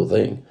it's a cool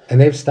thing. And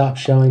they've stopped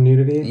showing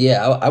nudity.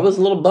 Yeah, I was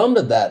a little bummed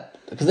at that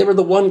because they were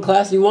the one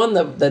classy one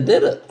that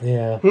did it.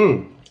 Yeah.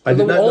 I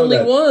did The not know only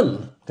that.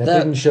 one That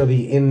didn't show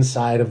the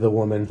inside of the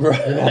woman. Right.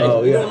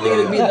 Oh, You yeah. don't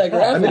need to be that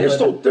graphic. I mean, there's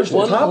but still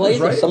one topless,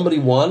 place right? if somebody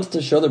wants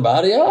to show their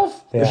body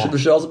off, Yeah. there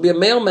should also be a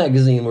male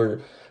magazine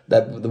where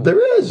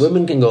There is.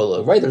 women can go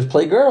look. Right, there's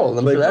Playgirl. And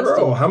I'm Like, sure that's girl,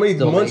 still, how many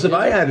still months have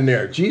naked. I had in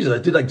there? Jesus, I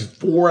did like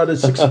 4 out of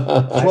 6, 12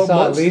 I saw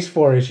months. at least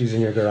 4 issues in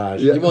your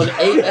garage. You want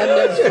 8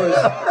 endings for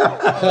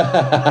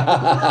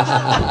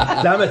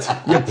Damn it!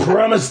 You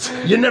promised.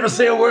 You never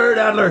say a word,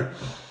 Adler.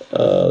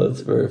 Oh,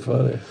 that's very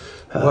funny.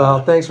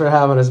 Well, thanks for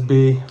having us,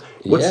 B.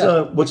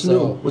 What's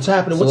new? What's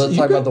happening? So let's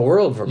talk about the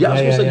world for a minute. I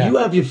was going to say, you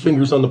have your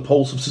fingers on the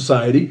pulse of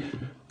society.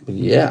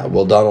 Yeah,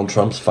 well, Donald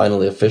Trump's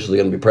finally officially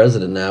going to be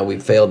president now. We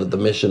failed at the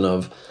mission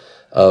of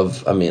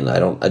I mean, I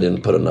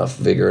didn't put enough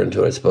vigor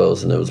into it, I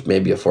suppose, and it was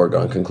maybe a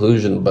foregone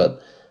conclusion,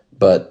 but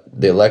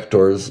the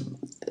electors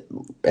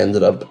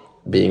ended up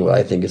being what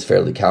I think is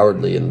fairly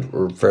cowardly and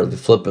were fairly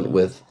flippant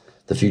with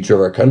the future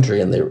of our country,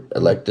 and they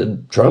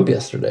elected Trump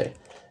yesterday.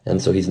 And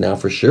so he's now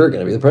for sure going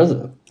to be the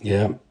president.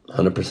 Yeah.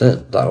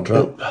 100%. Donald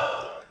Trump.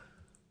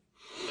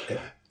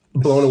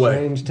 Blown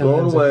away.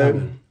 Blown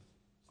away.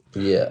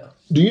 Yeah.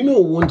 Do you know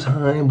one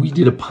time we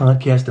did a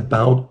podcast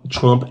about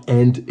Trump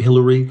and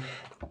Hillary,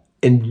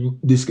 and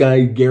this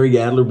guy, Gary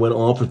Adler, went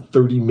on for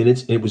 30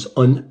 minutes, and it was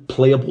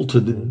unplayable to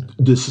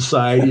the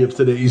society of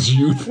today's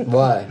youth?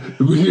 Why?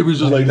 It was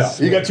just like, no,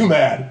 he got too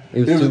mad.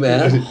 He was too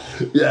mad?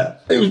 Yeah.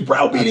 It was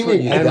browbeating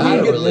me.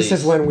 This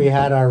is when we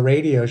had our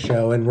radio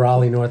show in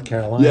Raleigh, North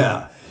Carolina.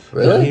 Yeah.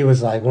 Really? And he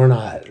was like,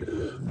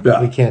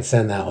 we can't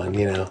send that one,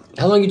 you know.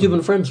 How long have you two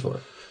been friends for?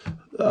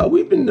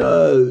 We've been,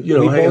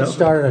 we both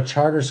started a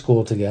charter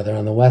school together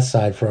on the west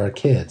side for our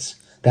kids.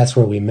 That's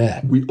where we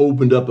met. We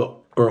opened up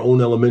our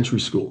own elementary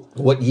school.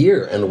 What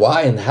year and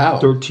why and how?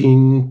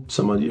 13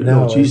 some odd years.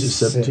 No, Jesus,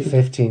 17.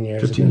 15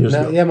 years 15 ago. years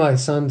ago. Yeah, my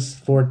son's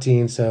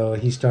 14, so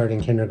he started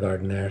in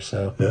kindergarten there.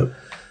 So. Yep.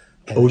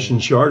 Ocean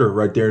Charter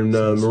right there in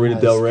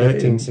Marina Del Rey.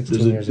 15,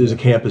 16 years there's a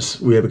ago.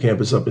 campus. We have a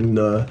campus up in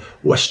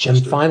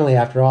Westchester. And finally,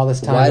 after all this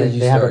time,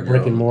 they have a start brick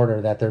your and own?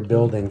 mortar that they're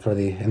building for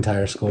the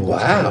entire school.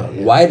 Wow.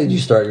 Yeah. Why did you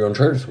start your own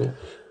charter school?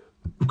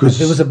 Because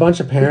there was a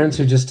bunch of parents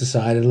who just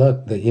decided,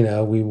 look, that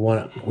we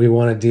want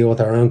to deal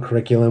with our own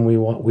curriculum.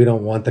 We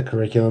don't want the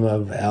curriculum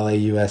of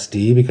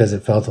LAUSD because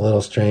it felt a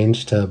little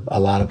strange to a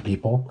lot of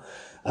people.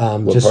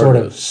 Just sort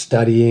of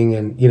studying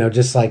and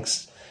just like.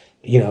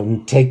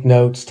 Take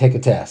notes, take a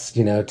test.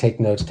 Take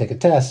notes, take a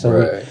test.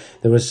 So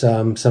there was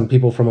some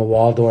people from a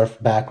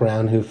Waldorf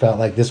background who felt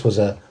like this was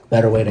a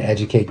better way to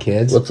educate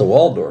kids. What's a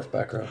Waldorf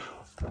background?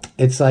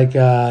 It's like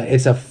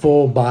it's a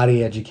full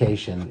body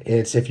education.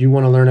 It's if you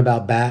want to learn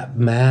about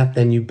math,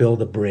 then you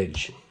build a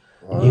bridge.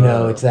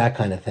 It's that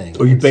kind of thing.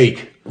 Or you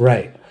bake.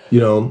 Right.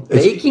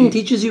 Baking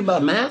teaches you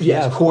about math?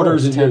 Yeah,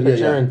 quarters and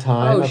temperature and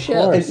time. Oh, shit.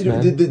 Course,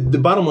 the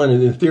bottom line in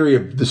the theory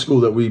of the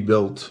school that we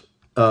built.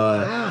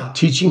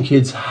 Teaching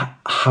kids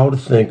how to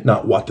think,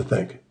 not what to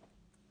think.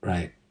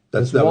 Right.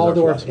 That's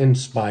Waldorf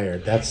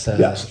inspired. That's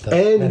yes.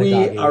 And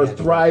we are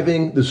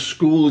thriving. The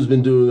school has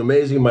been doing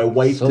amazing. My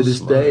wife to this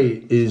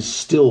day is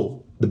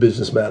still the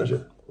business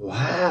manager.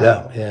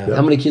 Wow. Yeah.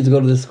 How many kids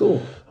go to this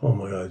school? Oh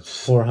my God.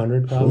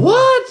 400 probably.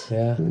 What?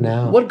 Yeah.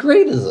 Now. What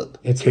grade is it?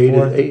 It's K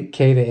to 8.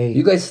 K to 8.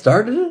 You guys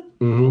started it?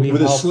 Mm-hmm.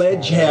 With a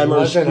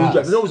sledgehammer,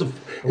 screwdriver. No, it was a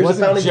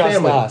founding just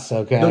family. Us,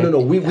 okay. No.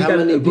 We got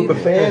a group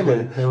of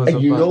family.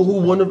 And you know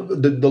who one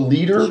of the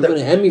leader? You're going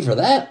to end me for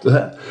that.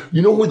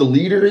 You know who the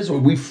leader is?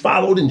 We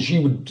followed, and she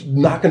was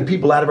knocking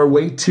people out of her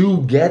way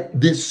to get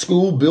this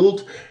school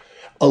built.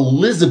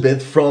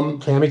 Elizabeth from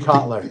Cammy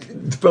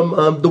Kotler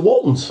from the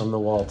Waltons. From the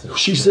Waltons.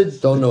 She said,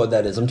 "Don't know what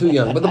that is. I'm too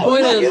young." But the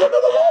point is, you don't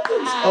know the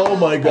Waltons. Oh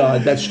my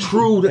God, that's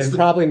true. That's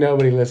probably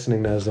nobody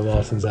listening knows the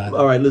Waltons either.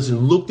 All right,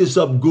 listen, look this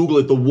up. Google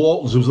it. The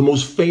Waltons. It was the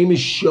most famous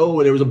show,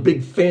 and there was a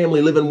big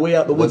family living way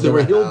out in the woods. They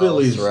were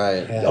hillbillies,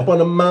 up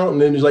on a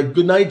mountain, and it was like,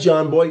 "Good night,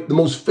 John Boy." The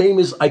most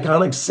famous,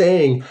 iconic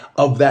saying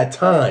of that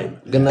time.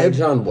 Good night,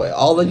 John Boy.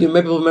 All that you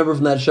remember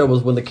from that show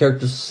was when the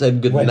characters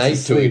said good night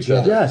to each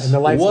other. Yes. And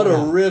the lights what a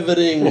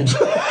riveting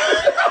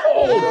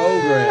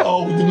program.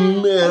 Oh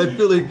man, I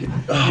feel like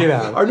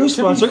our new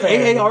sponsor,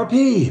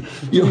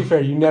 AARP. To be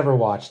fair, you never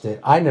watched it.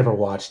 I never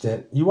watched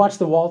it. You watched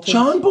the Waltons?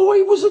 John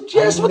Boy was a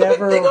yes with a big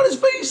thing on his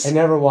face. I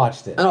never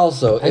watched it. And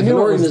also, if an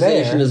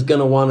organization is going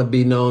to want to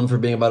be known for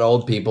being about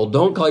old people,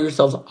 don't call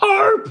yourselves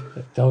ARP.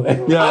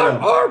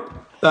 ARP.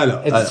 I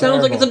know. It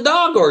sounds like it's a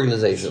dog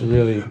organization.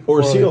 Really.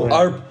 Or a seal.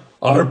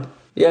 ARP.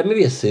 Yeah,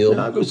 maybe a seal.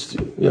 Yeah,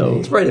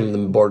 it's right in the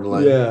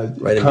borderline. Yeah,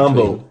 right in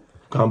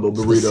combo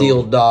burrito. The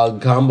seal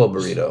dog combo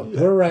burrito.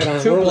 We're right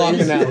on. We're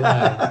walking that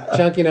line.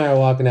 Chunky and I are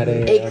walking that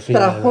AARP.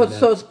 Extra hot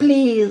sauce,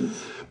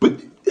 please.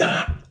 But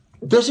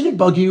doesn't it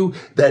bug you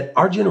that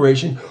our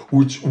generation,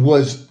 which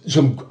was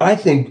some, I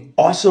think,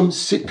 awesome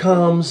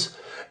sitcoms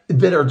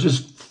that are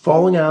just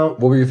falling out?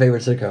 What were your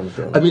favorite sitcoms,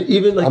 John? I mean,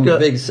 even like I'm a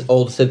big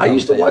old sitcom. I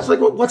used to watch like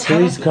What's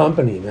Three's Happening?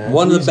 Company, man.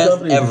 One of the best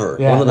Company. ever.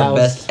 Yeah, one of the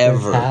best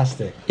ever.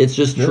 Fantastic. It's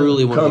just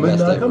truly one of the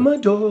best ever. Come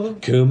and knock on my door.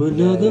 Come and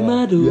knock on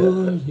my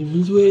door.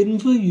 He's waiting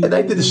for you. And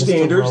I did the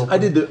standards. I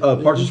did the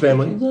Partridge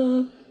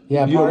Family.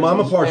 Yeah, You know,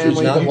 Mama Partridge.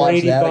 Family, Not the watch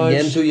Brady that Bunch.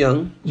 again. Too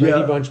young.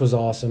 Brady Bunch was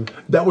awesome.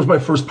 That was my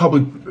first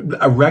public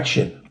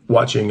erection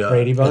watching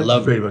Brady Bunch. I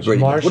love Brady Bunch.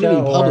 Brady Bunch. What do you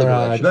mean Marsha public or,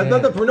 election?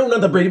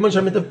 Not the Brady Bunch.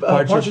 I meant the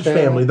Partridge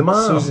Family. The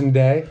mom. Susan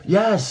Day.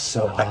 Yes.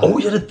 So hot. Oh,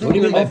 you had a thing. What do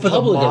you mean by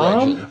public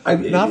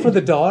erection? Not for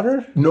the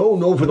daughter?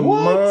 No, for the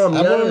mom.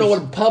 I want to know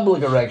what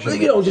public erection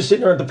You know, just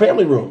sitting there at the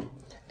family room.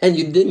 And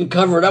you didn't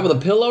cover it up with a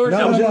pillow or I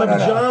something? was in my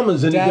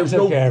pajamas, and Dad there was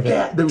took no care of it.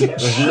 cat.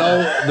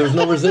 There's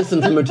no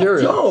resistance in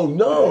material.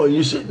 No, and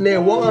you're sitting there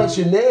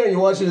watching you're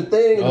watching the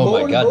thing. And Oh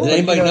my God! Did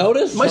anybody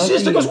notice? My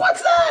sister goes,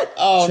 "What's that?"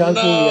 Oh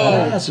Chunky, no!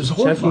 Yes, it was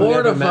horrifying.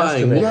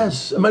 Mortifying.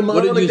 Yes, and my mom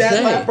What did and my you dad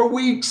say? laughed for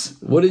weeks.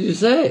 What did you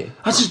say?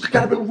 I just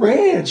got up and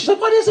ran. She's like,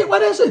 "What is it?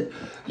 What is it?"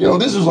 You know,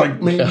 this was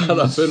like maybe Got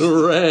up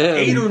and ran.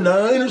 8 or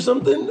 9 or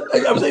something.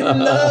 I was 8 or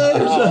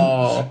 9 or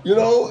something. You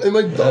know, and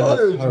my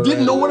daughter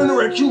didn't know what an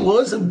erection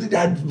was and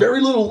had very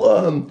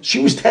little. She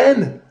was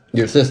 10.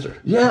 Your sister.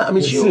 Yeah, I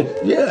mean, she knows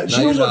what You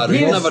don't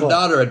penis. have a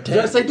daughter at 10.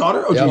 Did I say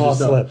daughter? Oh, Yeah. Jesus,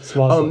 Small no. slip,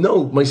 small slip.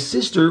 No, my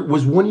sister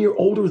was 1 year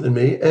older than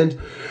me, and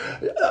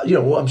you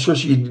know, I'm sure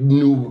she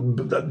knew.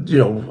 You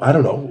know, I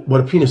don't know what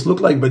a penis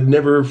looked like, but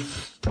never.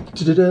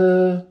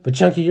 But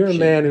Chunky, you're a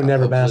man who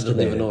never Doesn't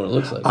even know masturbated. what it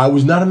looks like. I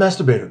was not a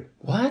masturbator.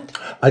 What?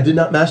 I did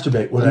not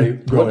masturbate when I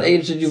grew What up.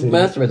 age did you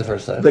masturbate the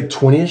first time? Like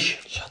 20-ish.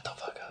 Shut the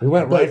fuck up. We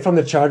went right from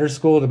the charter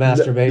school to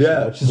masturbation,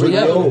 Yeah. which is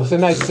Yeah. it's a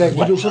nice segue.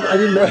 I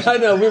didn't masturbate. I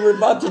know, we were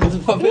about to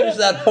finish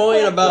that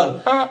point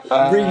about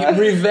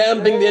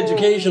revamping the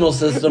educational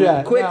system.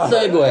 Yeah, Quick no.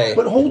 segue.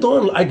 But hold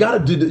on, I gotta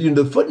do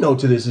the footnote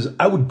to this is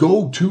I would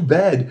go to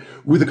bed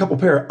with a couple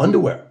pair of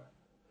underwear.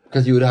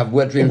 Because you would have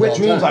wet dreams Wet all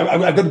the dreams.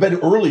 time. I go to bed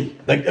early.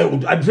 Like I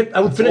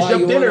would finish Why up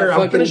you dinner. wanna I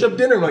would finish fucking- up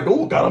dinner. I'm like,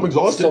 oh God, I'm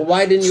exhausted. So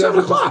why didn't you 7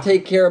 ever o'clock? just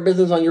take care of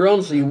business on your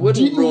own so you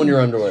wouldn't ruin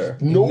your underwear?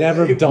 No,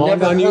 Never it dawned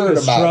never on you heard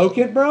to about stroke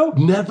it, bro?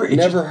 Never. It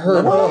Never just-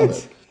 heard What? of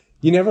it.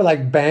 You never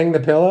like bang the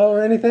pillow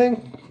or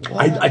anything?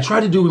 I tried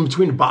to do in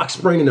between the box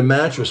spring and the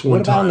mattress one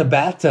What about time. in the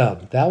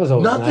bathtub? That was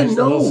always Nothing, nice.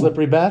 The little no.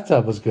 slippery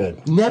bathtub was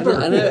good. Never.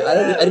 I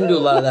didn't do a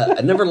lot of that.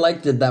 I never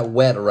liked it that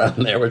wet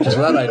around there, which is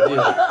what I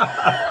do.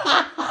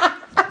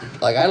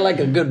 Like, I like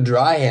a good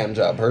dry hand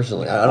job,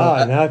 personally.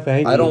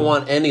 Thank you. I don't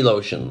want any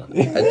lotion.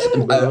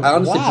 I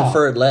honestly Wow.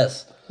 prefer it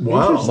less.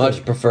 Wow.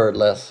 Much prefer it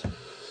less.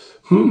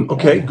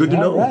 Okay, good to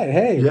know. All right,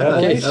 hey, Yeah,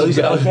 revelation.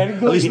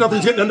 at least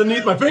nothing's getting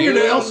underneath my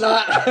fingernails.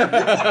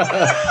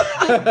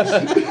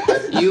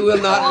 You will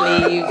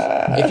not leave.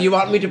 If you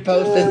want me to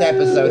post this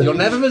episode, you'll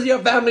never visit your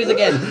families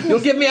again. You'll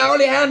give me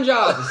hourly hand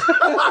jobs.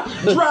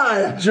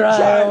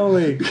 Dry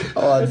only.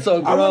 Oh, it's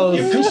so I want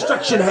your gross.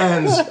 construction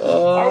hands.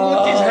 I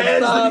want these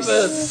hands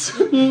Stop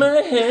to be. it.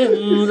 My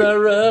hands are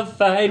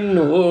rough, I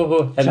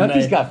know. And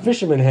Chunky's I- got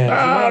fisherman hands. You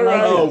might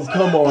like Oh, it.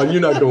 come on.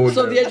 You're not going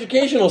So there. the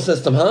educational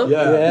system, huh?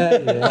 Yeah.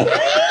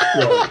 Yeah.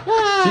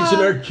 Teaching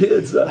our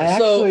kids. I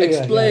actually,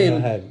 explain. go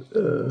ahead.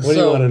 What do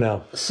you want to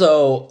know?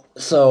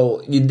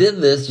 So you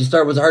did this. You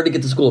started. Was it hard to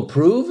get the school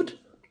approved?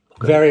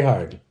 Very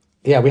hard.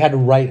 Yeah, we had to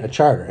write a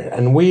charter,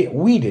 and we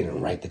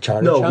didn't write the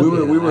charter. No, Chunky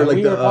we were and I. like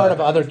we the were part of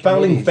other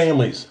founding committees.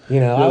 families. You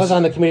know, I was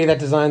on the committee that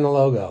designed the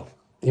logo.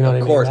 You know what I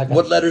mean? Of course. That kind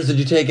What of letters did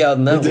you take out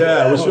in that?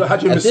 Yeah, one?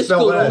 how'd you At this misspell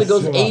school, it that? only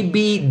goes A,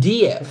 B,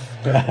 D, F.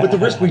 But the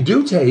risk we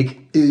do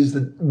take is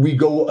that we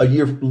go a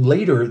year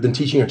later than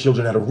teaching our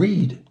children how to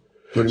read.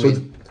 What do you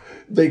mean?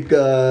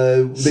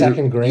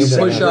 Second grade. You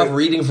push off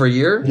reading for a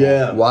year?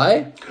 Yeah.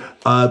 Why?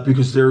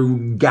 Because they're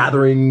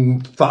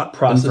gathering thought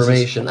processes.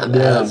 Information.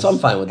 So I'm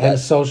fine with that. and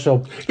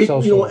social. You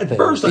know, at things.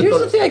 first I Here's the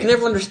thought, thing I can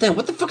never understand.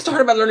 What the fuck's so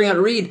hard about learning how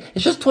to read?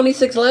 It's just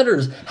 26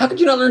 letters. How could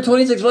you not learn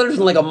 26 letters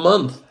in like a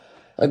month?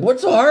 Like,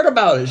 what's so hard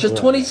about it? It's just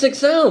 26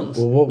 sounds.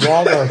 Well, what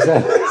Waldorf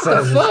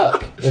says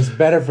Fuck. it's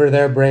better for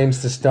their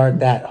brains to start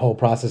that whole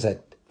process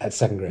at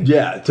second grade.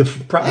 yeah, to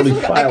properly I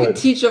file could it.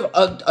 teach a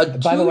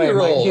By the way, my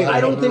 2-year-old. kid- I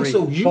don't think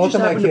so. You Both just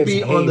of my happen to kids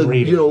be hate on the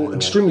reading, by the way.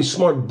 extremely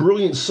smart,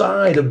 brilliant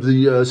side of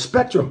the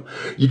spectrum.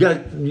 You got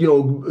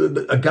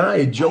a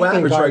guy, Joe I think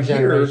Average, our right here.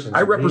 generation's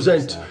I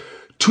represent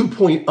reading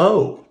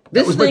 2.0. That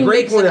This was my thing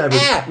grade makes point an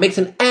average. makes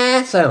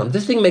an sound.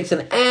 This thing makes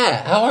an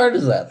How hard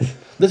is that?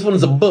 This one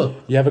is a buh.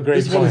 You have a great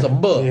This one is a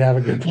point. buh. You have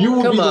a good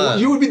point.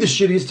 You would be the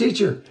shittiest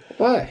teacher.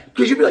 Why?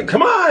 Because you'd be like,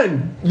 come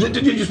on! You're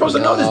supposed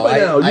to know this by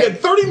now. You had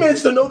 30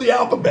 minutes to know the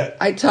alphabet.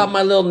 I taught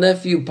my little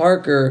nephew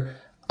Parker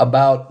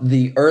about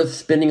the Earth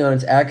spinning on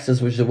its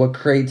axis, which is what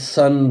creates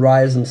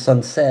sunrise and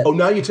sunset. Oh,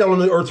 now you're telling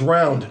the Earth's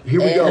round.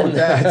 Here we go with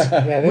that.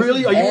 Yeah, this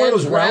Really? is- Are you one of and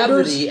those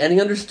rounders? gravity, and he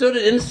understood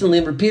it instantly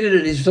and repeated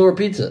it. He still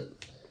repeats it.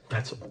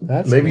 That's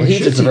Maybe Well, you he's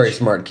should just a very teach.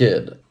 smart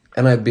kid,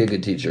 and I'd be a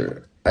good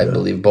teacher. I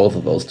believe both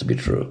of those to be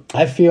true.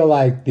 I feel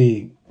like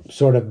the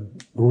sort of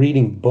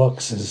reading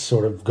books is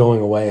sort of going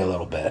away a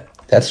little bit.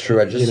 That's true.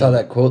 I just saw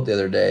that quote the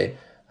other day.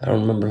 I don't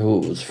remember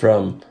who it was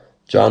from.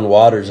 John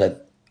Waters, I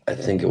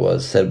think it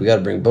was, said, we got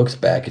to bring books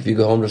back. If you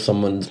go home to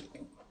someone's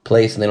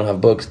place and they don't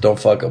have books, don't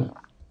fuck them.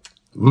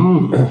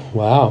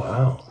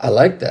 Wow. I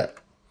like that.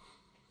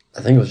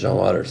 I think it was John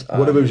Waters.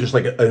 What if it was just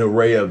like an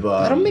array of...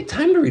 I don't make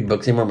time to read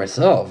books anymore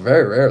myself.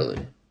 Very rarely.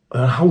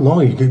 how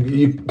long?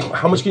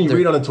 How much can you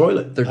read on a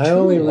toilet? They're I too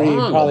only read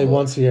long, probably the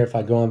once a year if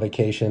I go on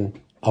vacation.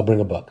 I'll bring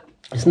a book.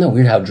 Isn't that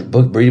weird how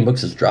reading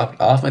books has dropped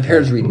off? My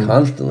parents read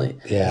constantly.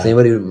 Yeah. So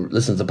anybody who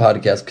listens to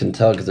podcasts can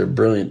tell because they're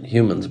brilliant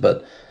humans.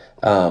 But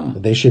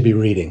They should be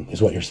reading,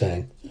 is what you're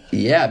saying.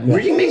 yeah,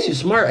 reading makes you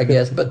smart, I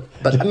guess. But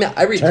I mean,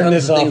 I read Turn tons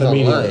this of off things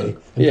immediately online.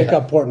 and pick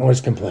up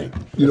Portnoy's complaint.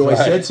 I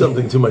said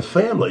something to my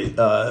family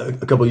a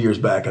couple of years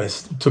back, and I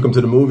took them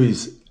to the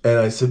movies, And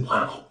I said,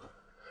 wow.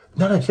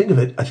 Now that I think of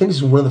it, I think this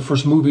is one of the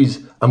first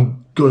movies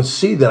I'm going to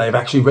see that I've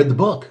actually read the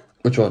book.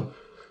 Which one?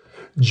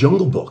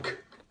 Jungle Book.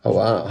 Oh,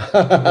 wow. Is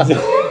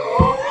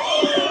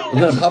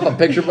that a pop-up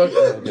picture book?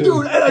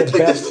 Dude, and I think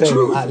that's the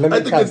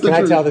truth. Can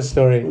I tell this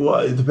story? Well,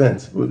 it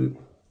depends.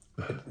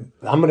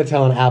 I'm going to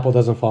tell an apple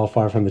doesn't fall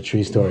far from the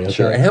tree story. Okay?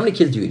 Sure. And how many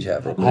kids do you each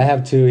have? I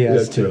have 2. He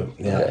has 2. two.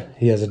 Yeah. Okay.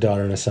 He has a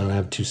daughter and a son. I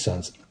have 2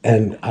 sons.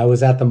 And I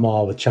was at the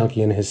mall with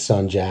Chunky and his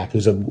son, Jack,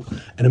 who's an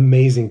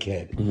amazing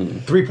kid.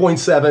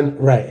 3.7.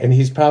 Right. And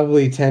he's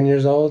probably 10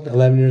 years old,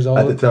 11 years old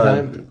At the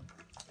time.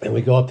 And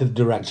we go up to the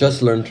directory.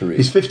 Just learned to read.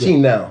 He's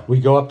 15 now. We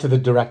go up to the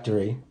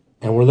directory,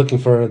 and we're looking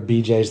for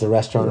BJ's, the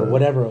restaurant, or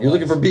whatever. You're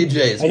looking for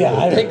BJ's.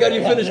 Yeah, Thank God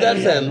you finished that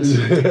sentence.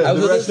 I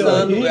was with his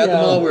son. We were at the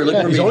mall. We were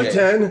looking for He's BJ's.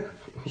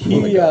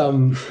 only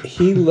 10.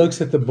 He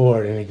looks at the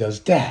board and he goes,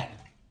 Dad,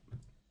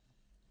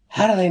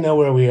 how do they know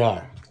where we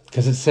are?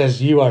 Because it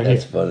says you are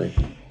That's here. funny.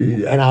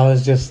 Yeah. And I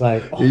was just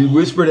like, He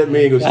whispered at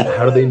me and goes,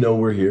 how do they know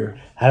we're here?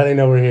 how do they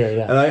know we're here?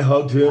 Yeah. And I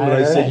hugged him and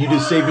I said, you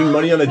just saved me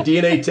money on a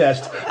DNA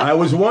test. I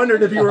was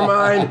wondering if you were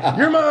mine.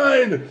 You're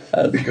mine.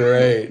 That's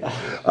great.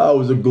 Oh, it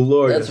was a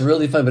glorious. That's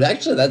really fun. But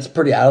actually, that's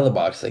pretty out of the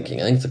box thinking.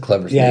 I think it's a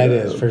clever Yeah, it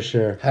statement. is, for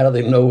sure. How do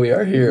they know we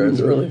are here?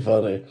 It's really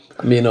funny.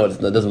 I mean, no, it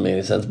doesn't make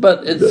any sense,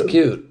 but it's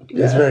cute.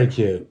 It's very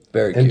cute.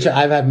 Very And cute.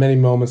 I've had many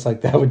moments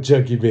like that with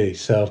Junkie B.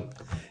 So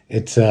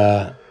it's...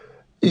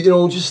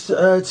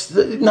 it's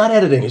not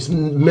editing. It's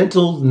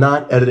mental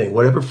not editing.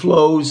 Whatever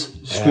flows,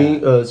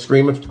 stream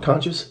of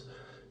conscious?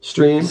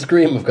 Stream of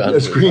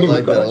conscious. I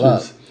like that a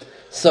lot.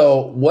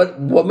 So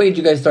what made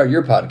you guys start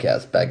your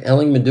podcast back? How long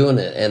have you been doing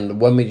it, and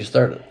what made you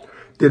start it?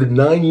 Did a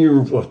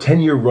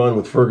 10-year run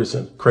with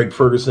Ferguson. Craig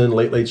Ferguson,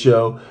 Late Late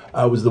Show.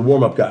 I was the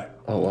warm-up guy.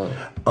 Oh,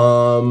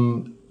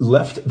 wow.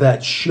 Left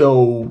that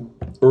show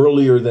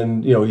earlier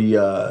than, he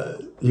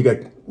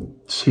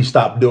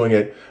stopped doing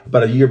it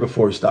about a year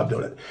before he stopped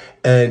doing it.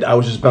 And I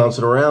was just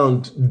bouncing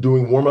around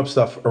doing warm-up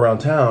stuff around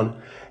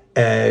town.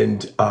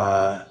 And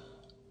my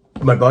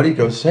buddy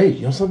goes, hey,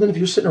 you know something? If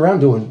you're sitting around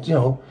doing,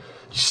 you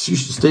should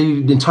stay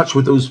in touch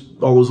with all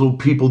those little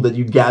people that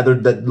you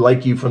gathered that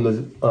like you from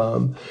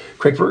the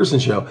Craig Ferguson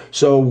show.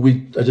 So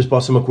I just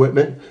bought some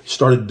equipment,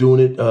 started doing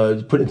it,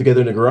 putting it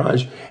together in the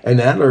garage. And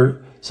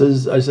Adler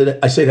says, I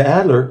say to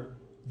Adler,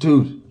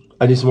 dude,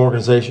 I need some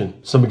organization,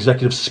 some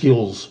executive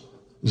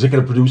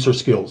producer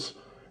skills.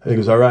 And he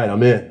goes, all right,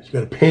 I'm in. You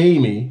got to pay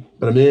me,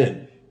 but I'm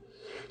in.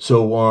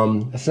 So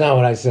that's not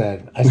what I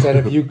said. I said,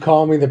 if you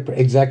call me the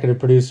executive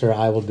producer,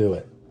 I will do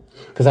it.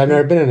 Because I've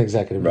never been an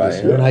executive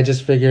producer. yeah. And I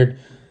just figured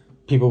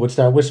people would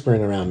start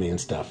whispering around me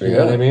and stuff. You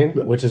know what I mean?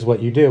 Which is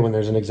what you do when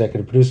there's an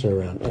executive producer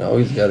around. You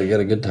always got to get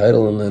a good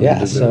title and then do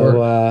good so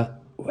work.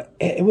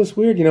 It was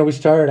weird. We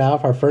started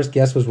off, our first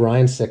guest was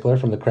Ryan Sickler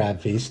from the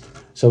Crab Feast.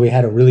 So we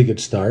had a really good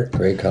start.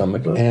 Great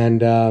comic.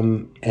 And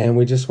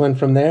we just went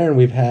from there, and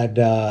we've had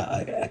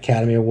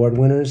Academy Award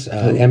winners,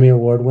 Emmy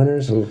Award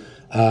winners.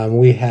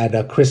 We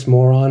had Chris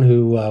Moron,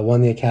 who won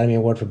the Academy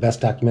Award for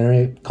Best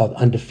Documentary called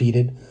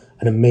Undefeated,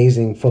 an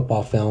amazing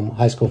football film,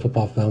 high school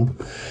football film.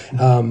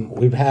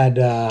 We've had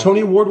Tony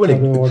Award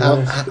winning.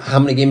 How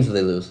many games did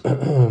they lose?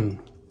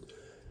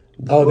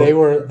 They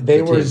were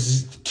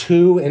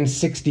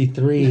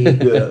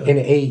 2-63 in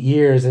 8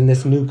 years, and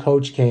this new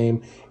coach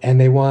came and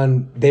they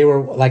won. They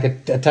were like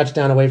a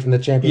touchdown away from the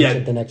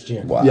championship the next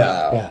year. Wow.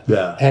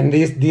 Yeah. And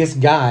this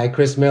guy,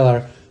 Chris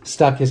Miller,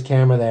 stuck his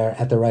camera there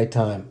at the right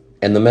time.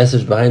 And the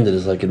message behind it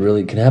is like it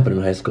really can happen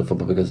in high school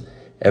football because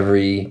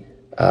every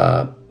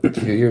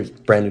few years,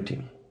 brand new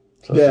team.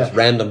 So it's just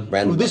random.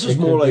 Well, this is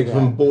more like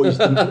from boys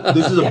to...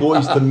 This is a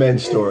boys to men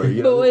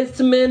story. Boys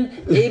to men,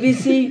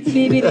 ABC,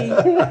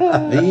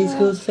 CBD. The East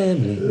Coast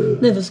family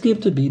never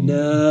skipped a beat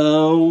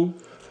now.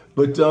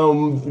 But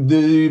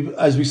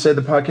as we said,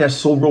 the podcast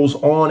still rolls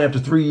on after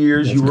 3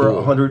 years. That's you were cool.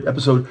 100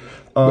 episode.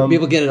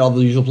 People get it all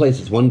the usual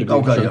places. 1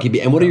 degree Chunky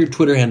B. And what are your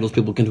Twitter handles?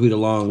 People can tweet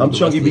along. I'm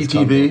Chunky B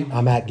TV.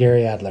 I'm at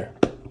Gary Adler.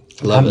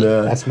 Love it.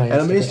 That's my Instagram.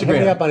 And I'm Hit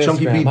me up on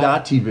Instagram,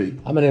 Instagram.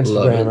 ChunkyB.tv. I'm an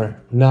Instagrammer,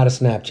 not a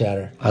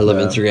Snapchatter. I love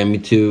Instagram. Me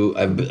too.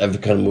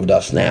 I've kind of moved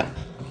off Snap.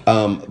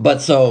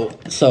 But so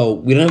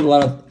we don't have a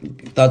lot of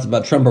thoughts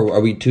about Trump, or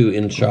are we too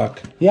in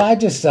shock? Yeah,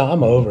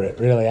 I'm over it,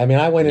 really. I mean,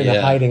 I went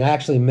into hiding. I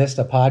actually missed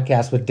a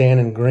podcast with Dan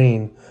and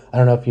Green. I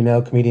don't know if you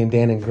know comedian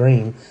Dan and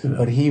Green,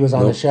 but he was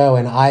on the show,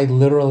 and I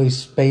literally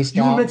spaced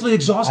out. You were mentally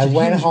exhausted. I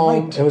went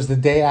home. It was the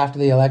day after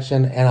the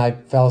election, and I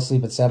fell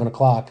asleep at 7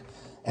 o'clock,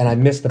 and I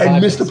missed the podcast. I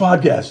missed the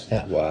podcast.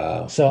 Yeah.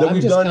 Wow. So I'm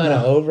just kind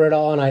of over it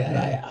all, and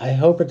I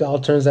hope it all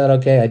turns out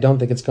okay. I don't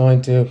think it's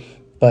going to.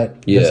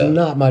 But there's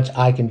not much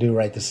I can do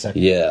right this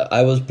second. Yeah,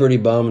 I was pretty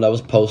bummed. I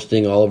was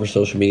posting all over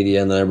social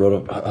media, and then I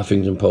wrote a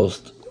Huffington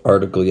Post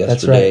article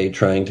yesterday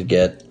trying to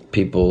get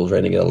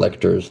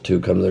electors to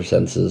come to their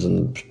senses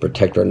and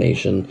protect our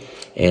nation,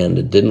 and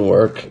it didn't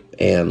work.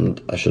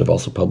 And I should have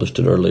also published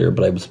it earlier,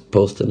 but I was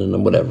posting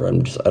and whatever. I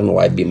don't know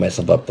why I beat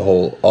myself up.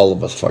 All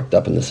of us fucked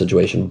up in this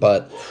situation,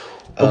 but.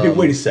 Okay,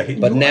 wait a second.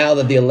 But now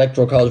that the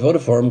Electoral College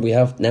voted for him,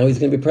 now he's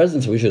going to be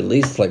president, so we should at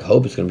least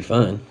hope it's going to be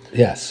fine.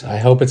 Yes, I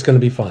hope it's going to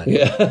be fine.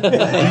 Yeah.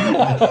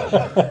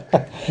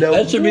 No.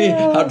 That should be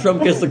how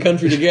Trump gets the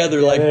country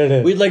together.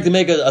 Like, we'd like to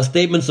make a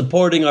statement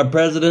supporting our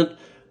president,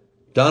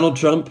 Donald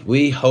Trump.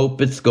 We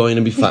hope it's going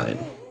to be fine.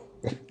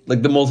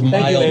 Like the most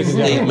mild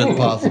statement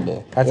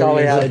possible. That's all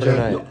we have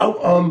tonight.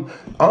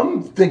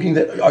 I'm thinking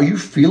that, are you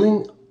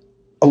feeling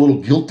a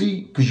little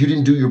guilty because you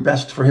didn't do your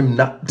best for him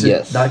not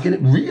to not get it?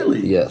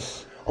 Really?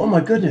 Yes. Oh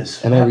my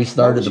goodness. And I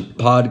restarted the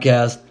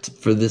podcast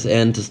for this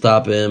end to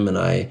stop him, and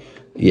I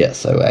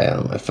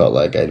am. I felt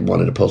like I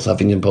wanted to post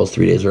Huffington Post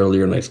 3 days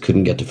earlier, and I just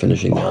couldn't get to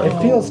finishing that.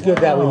 It feels good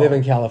that we live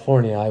in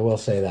California, I will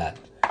say that.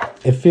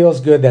 It feels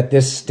good that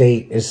this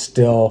state is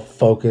still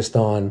focused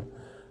on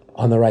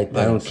the right things.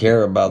 I don't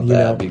care about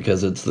that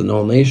because it's the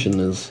whole nation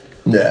is...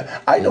 Yeah,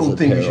 I don't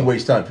think you should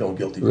waste time feeling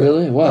guilty.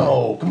 Really? Why?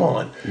 No, come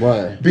on.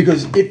 Why?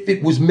 Because if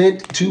it was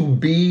meant to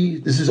be,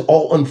 this is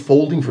all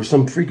unfolding for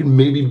some freaking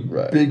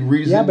big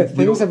reason. Yeah, but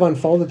things have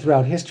unfolded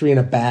throughout history in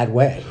a bad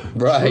way.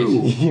 Right.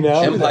 You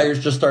know?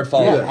 Empires just start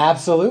falling. Yeah,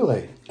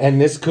 absolutely.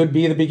 And this could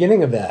be the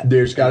beginning of that.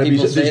 There's got to be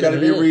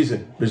a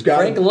reason.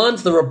 Frank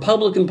Luntz, the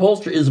Republican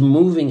pollster, is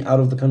moving out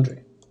of the country.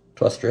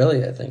 To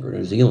Australia, I think, or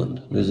New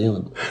Zealand.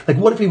 Like,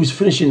 what if he was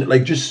finishing,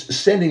 like, just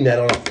sending that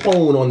on a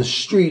phone on the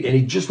street, and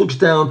he just looks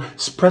down,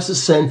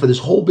 presses send for this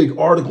whole big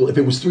article. If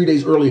it was 3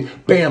 days early,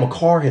 bam, a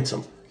car hits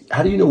him.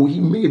 How do you know he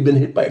may have been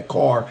hit by a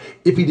car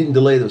if he didn't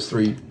delay those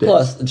 3 days?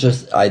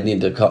 Plus, I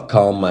need to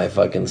calm my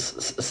fucking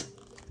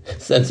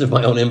sense of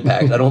my own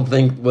impact. I don't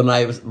think when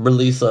I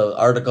release an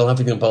article on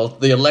Huffington Post,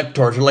 the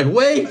electors are like,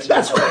 wait,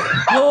 that's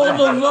right. Hold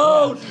the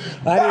vote.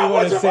 I didn't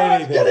want to say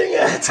anything.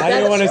 I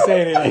didn't want to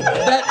say anything.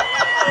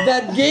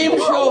 That game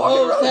show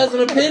host has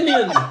an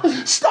opinion.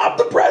 Stop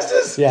the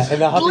presses. Yeah,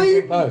 and the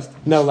Huffington Post,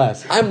 no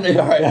less. All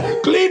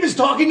right. Glebe is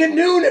talking at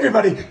noon,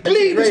 everybody.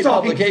 Glebe is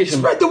talking.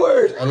 Spread the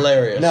word.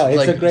 Hilarious. No,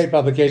 it's a great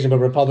publication, but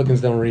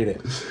Republicans don't read it.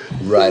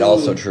 Right,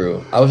 also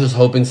true. I was just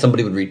hoping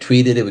somebody would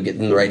retweet it. It would get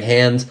in the right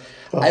hands.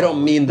 I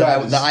don't mean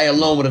that I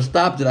alone would have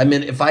stopped it. I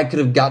mean, if I could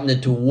have gotten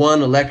it to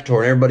one elector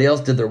and everybody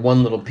else did their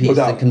one little piece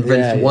and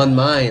convinced one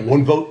mind.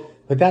 One vote.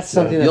 But that's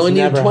something that's you only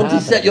never needed 20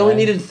 happened, You only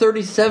needed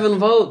 37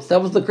 votes.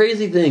 That was the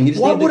crazy thing. You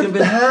just needed to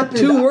convince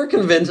 2 were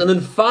convinced, and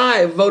then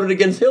 5 voted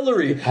against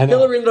Hillary.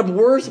 Hillary ended up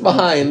worse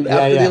behind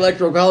after the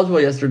Electoral College vote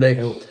yesterday.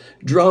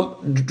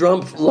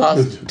 Trump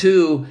lost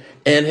 2,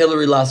 and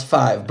Hillary lost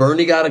 5.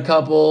 Bernie got a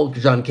couple.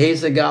 John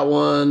Kasich got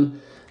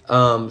one.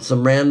 Some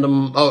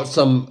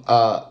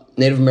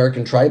Native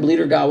American tribe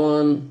leader got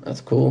one.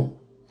 That's cool.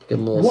 Give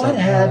him a little What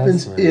something.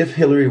 happens if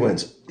Hillary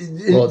wins?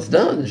 Well, it's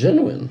done.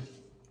 Genuine.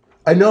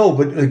 I know,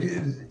 but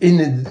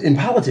in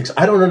politics,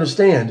 I don't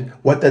understand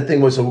what that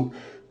thing was. So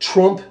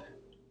Trump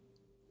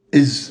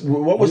is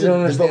what was you it?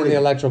 don't understand the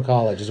Electoral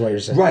College, is what you're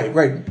saying.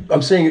 Right.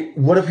 I'm saying,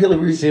 what if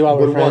Hillary? See why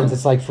we're friends? Won?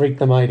 It's like Freak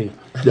the Mighty.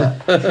 Yeah.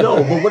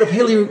 No, but what if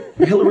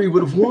Hillary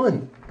would have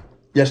won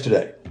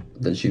yesterday?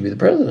 Then she'd be the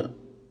president.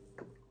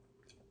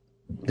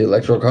 The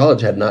Electoral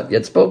College had not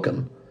yet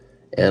spoken.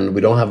 And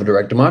we don't have a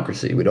direct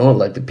democracy. We don't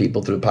elect the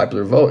people through the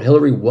popular vote.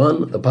 Hillary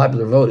won the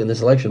popular vote in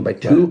this election by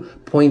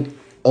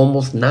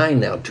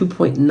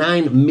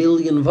 2.9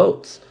 million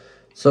votes.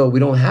 So we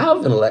don't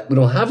have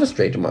a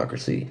straight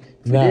democracy.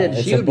 If we did,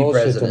 she would be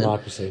president.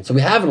 Democracy. So we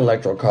have an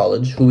electoral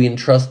college who we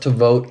entrust to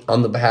vote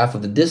on the behalf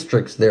of the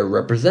districts they're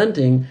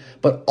representing,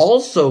 but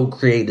also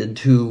created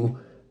to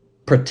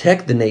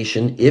protect the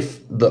nation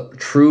if the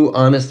true,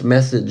 honest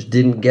message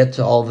didn't get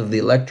to all of the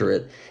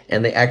electorate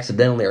and they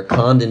accidentally are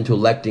conned into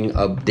electing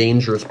a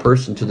dangerous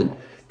person to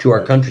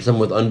our country,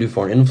 someone with undue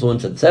foreign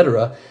influence,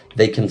 etc.,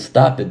 they can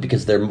stop it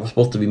because they're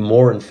supposed to be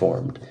more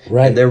informed.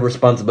 Right. And their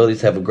responsibility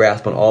is to have a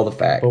grasp on all the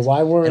facts. But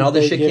why weren't and all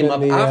this they shit came given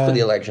up the, after the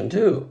election,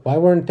 too. Why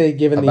weren't they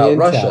given about the intel?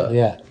 Russia.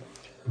 Yeah.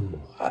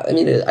 I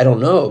mean, I don't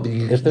know,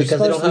 because they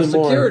don't have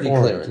security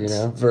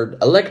clearance for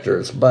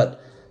electors,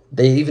 but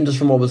they, even just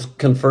from what was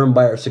confirmed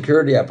by our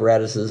security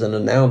apparatuses and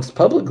announced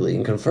publicly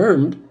and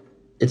confirmed,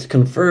 it's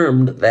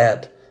confirmed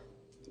that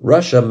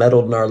Russia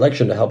meddled in our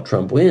election to help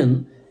Trump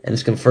win, and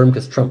it's confirmed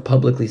because Trump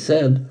publicly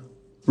said,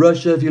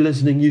 Russia, if you're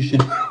listening, you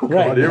should hack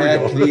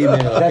the email.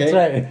 Okay? That's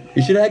right.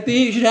 You should hack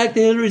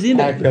Hillary's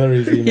email. Hack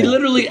Hillary's email. He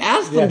literally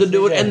asked them to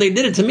do it, and they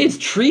did it. To me, it's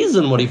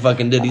treason what he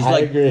fucking did. He's I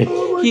agree.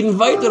 He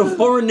invited a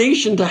foreign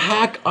nation to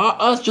hack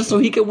us just so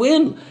he could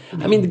win.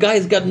 I mean, the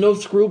guy's got no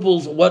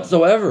scruples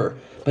whatsoever.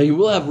 But he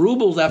will have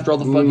rubles after all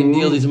the fucking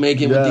deals he's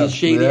making with these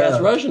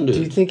shady-ass Russian dudes.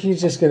 Do you think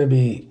he's just going to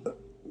be,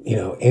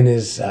 in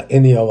his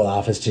in the Oval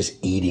Office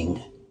just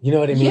eating? You know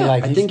what I mean? Yeah,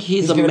 like I think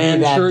he's a gonna be that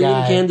Manchurian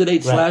guy.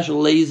 candidate /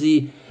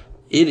 lazy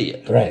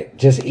idiot. Right.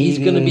 Just eating. He's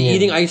going to be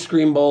eating ice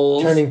cream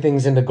bowls. Turning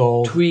things into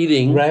gold.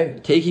 Tweeting.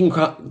 Right. Taking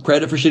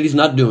credit for shit he's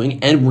not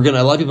doing. And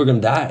a lot of people are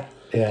going to die.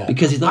 Yeah.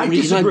 Because he's not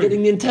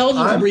getting the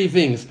intelligence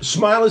briefings.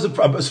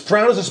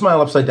 Frown is a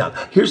smile upside down.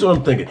 Here's what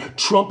I'm thinking.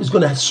 Trump is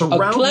going to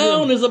surround A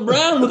clown him. is a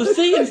brown with a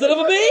C instead of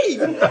a B.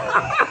 What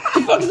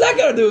the fuck does that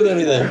got to do with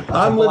anything?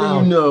 I'm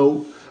letting you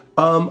know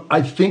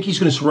I think he's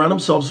going to surround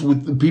himself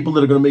with the people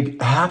that are going to make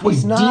halfway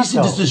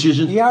decent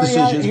decisions. He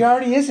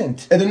already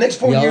isn't. And the next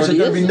 4 years are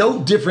going to be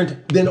no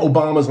different than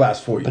Obama's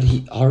last 4 years. But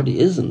he already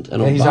isn't.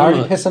 And he's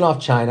already pissing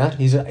off China.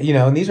 He's,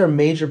 and these are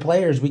major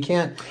players. We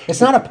can't. It's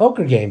not a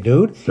poker game,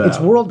 dude. No. It's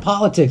world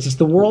politics. It's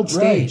the world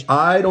stage.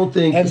 I don't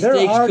think the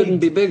stakes couldn't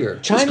be bigger.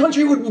 This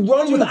country would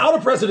run without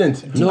a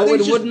president. No,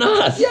 it would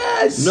not.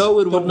 Yes. No,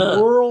 it would not.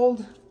 The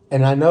world.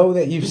 And I know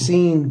that you've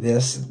seen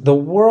this. The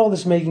world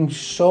is making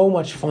so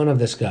much fun of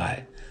this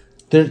guy.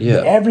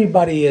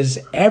 Everybody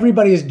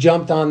is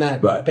jumped on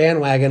that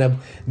bandwagon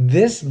of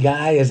this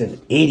guy is an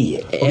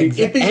idiot. If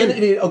he's an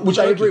idiot, which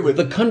I agree with.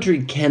 The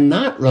country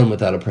cannot run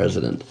without a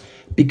president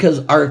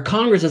because our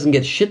Congress doesn't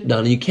get shit done,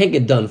 and you can't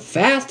get done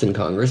fast in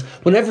Congress.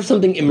 Whenever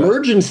something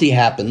emergency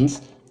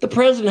happens, the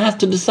president has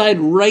to decide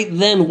right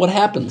then what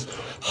happens.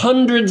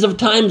 Hundreds of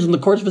times in the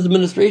course of his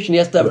administration, he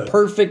has to have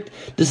perfect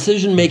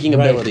decision-making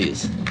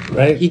abilities.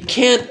 Right. He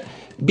can't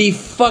be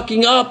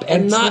fucking up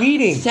and not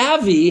tweeting.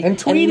 Savvy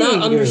and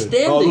not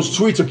understanding. Oh, those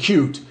tweets are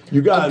cute.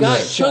 You got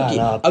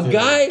a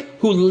guy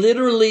who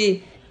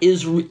literally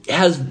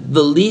has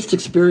the least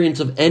experience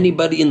of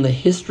anybody in the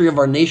history of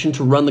our nation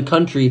to run the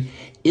country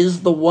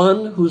is the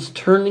one who's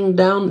turning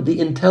down the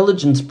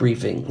intelligence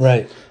briefing.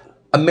 Right.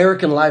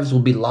 American lives will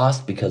be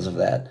lost because of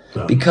that.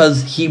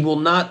 Because he will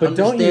not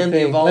understand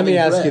the evolving Let me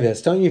ask threat. you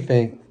this. Don't you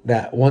think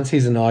that once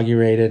he's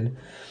inaugurated,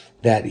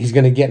 that he's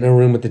going to get in a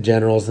room with the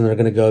generals and they're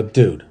going to go,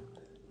 dude,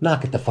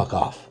 knock it the fuck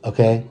off,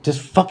 okay?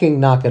 Just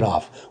fucking knock it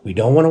off. We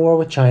don't want a war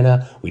with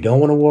China. We don't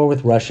want a war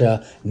with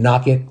Russia.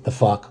 Knock it the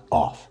fuck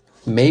off.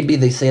 Maybe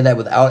they say that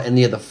without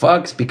any of the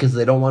fucks because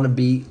they don't want to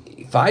be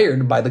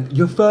fired by the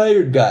 "you're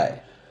fired" guy.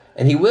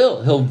 And he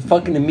will. He'll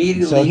fucking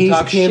immediately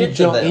talk shit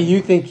to them.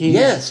 You think he's...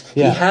 Yes.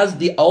 Yeah. He has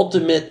the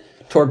ultimate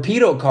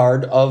torpedo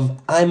card of,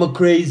 I'm a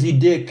crazy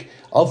dick.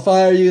 I'll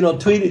fire you and I'll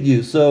tweet at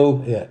you.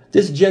 So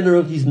this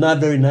general, he's not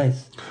very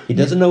nice. He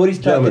doesn't know what he's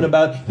talking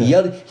about. He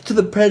yelled to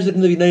the president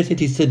of the United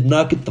States. He said,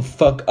 knock it the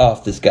fuck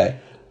off, this guy.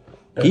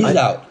 He's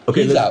out.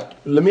 Okay, he's out.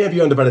 Let me have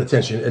your undivided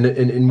attention.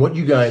 And what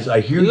you guys,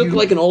 I hear you... look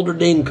like an older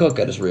Dane Cook,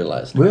 I just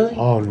realized. Really?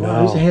 Oh, no.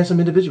 Well, he's a handsome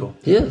individual.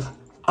 He is.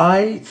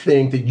 I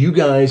think that you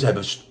guys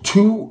have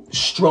two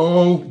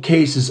strong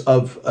cases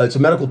of, it's a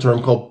medical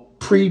term called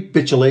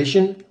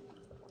pre-bitulation.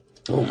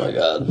 Oh my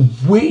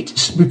God!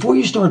 Wait before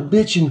you start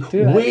bitching.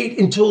 Dude, wait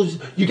until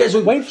you guys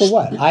are... Wait for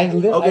what? I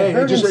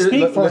heard him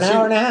speak for an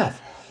hour and a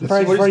half. For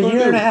a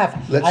year and a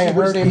half. I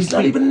heard him. He's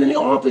not even in the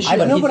office yet.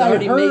 He's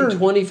already made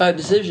 25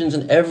 decisions,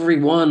 and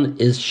every one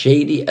is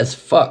shady as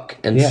fuck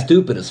and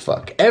stupid as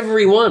fuck.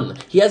 Every one.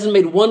 He hasn't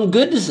made one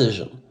good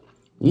decision.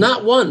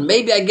 Not one.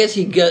 Maybe I guess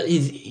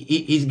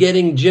he's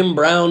getting Jim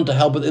Brown to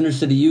help with inner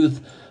city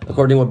youth,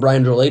 according to what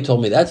Brian Drolet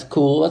told me. That's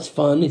cool. That's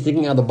fun. He's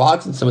thinking out of the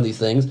box in some of these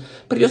things.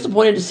 But he just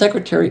appointed a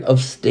Secretary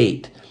of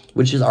State,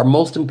 which is our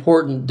most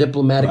important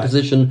diplomatic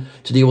position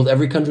to deal with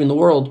every country in the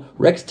world.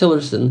 Rex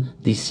Tillerson,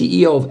 the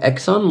CEO of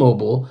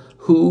ExxonMobil,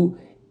 who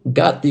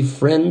got the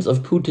Friends of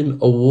Putin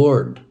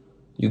award.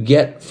 You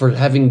get for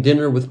having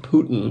dinner with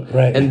Putin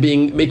and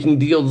making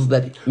deals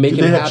that make him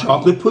happy. Did they have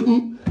chocolate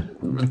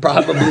Putin?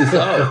 Probably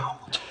so.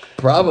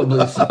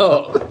 Probably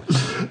so.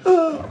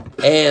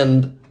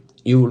 And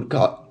you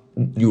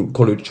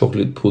call it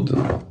chocolate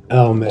pudding.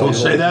 Oh man! Don't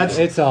say that.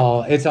 It's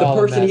all. The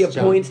person he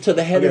appoints to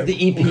the head of the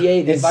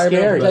EPA, the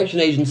Environmental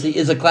Protection Agency,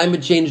 is a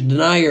climate change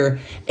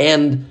denier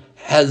and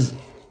has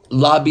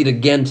lobbied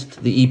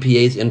against the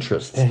EPA's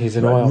interests. Yeah, he's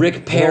an oil.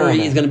 Rick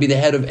Perry is going to be the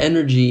head of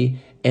energy,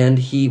 and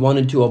he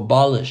wanted to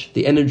abolish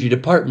the energy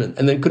department,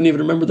 and then couldn't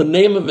even remember the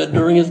name of it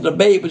during his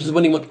debate, which is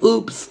when he went,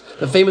 oops,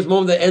 the famous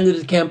moment that ended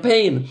his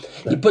campaign.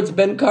 He puts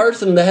Ben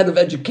Carson, the head of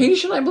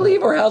education, I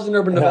believe, or housing and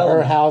urban development.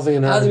 Or housing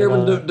and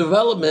urban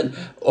development.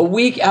 A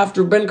week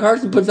after Ben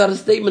Carson puts out a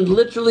statement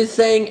literally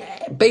saying,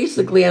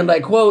 basically, and I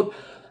quote,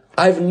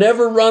 I've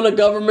never run a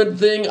government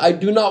thing. I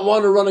do not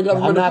want to run a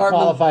government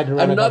department.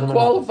 I'm not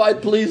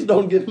qualified. Please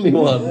don't give me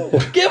one.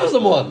 Give us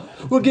one.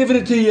 We're giving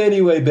it to you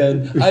anyway,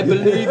 Ben. I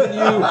believe in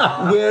you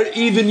where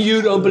even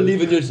you don't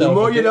believe in yourself. The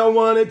more you don't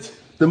want it,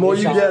 the more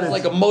you get it. It's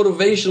like a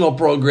motivational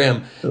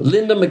program.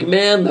 Linda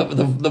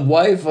McMahon, the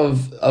wife of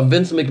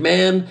Vince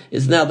McMahon,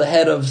 is now the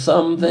head of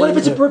something. What if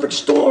it's a perfect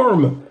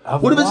storm?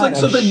 What if it's like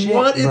something?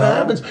 What if it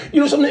happens? You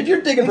know something? If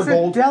you're digging for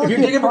gold,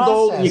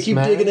 and you keep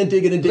digging and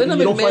digging and digging,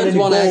 you don't find any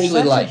gold.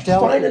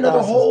 Find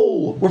another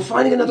hole. We're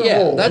finding another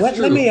hole. That's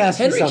true. Let me ask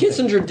you Henry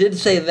Kissinger did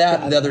say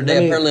that the other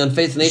day, apparently on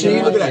Face the Nation.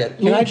 Look at that.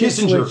 Can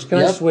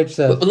I switch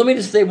that? But let me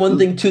just say one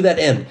thing to that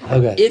end.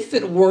 Okay. If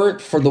it weren't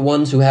for the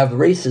ones who have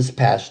racist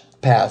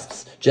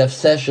pasts, Jeff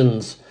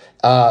Sessions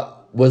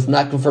was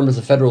not confirmed as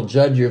a federal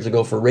judge years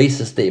ago for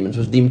racist statements,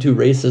 was deemed too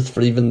racist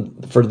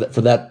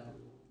for that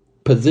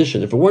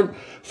position. If it weren't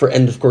for,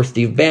 and of course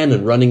Steve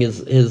Bannon running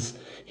his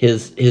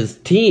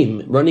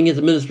team, running his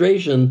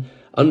administration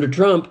under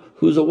Trump,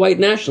 who's a white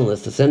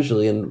nationalist,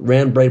 essentially, and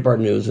ran Breitbart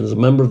News and is a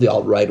member of the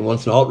alt-right and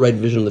wants an alt-right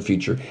vision of the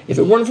future. If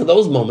it weren't for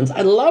those moments,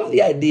 I love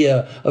the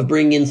idea of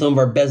bringing in some of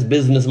our best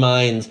business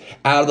minds,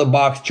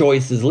 out-of-the-box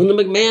choices. Linda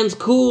McMahon's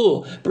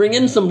cool. Bring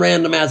in some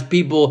random-ass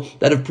people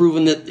that have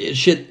proven that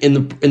shit in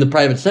the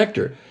private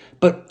sector.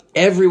 But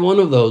every one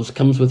of those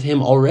comes with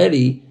him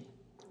already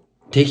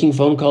taking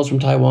phone calls from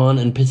Taiwan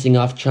and pissing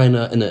off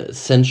China, an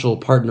essential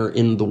partner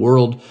in the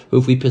world, who,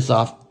 if we piss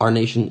off, our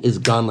nation is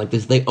gone like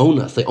this. They own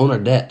us. They own our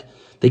debt.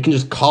 They can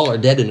just call our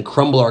debt and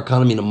crumble our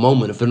economy in a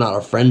moment if they're not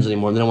our friends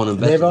anymore and they don't want to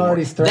invest anymore.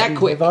 That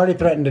quick. They've already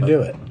threatened to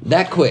do it.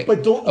 That quick.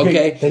 But don't,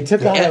 okay. They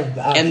took out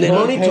and then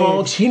money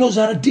talks. He knows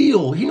how to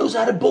deal. He knows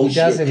how to bullshit.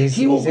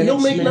 He doesn't.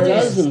 He'll make money. He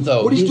doesn't,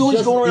 though. What he's doing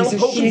is going around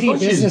poking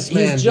punches.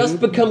 He's just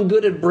become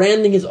good at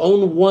branding his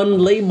own one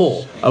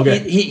label. Okay.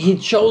 He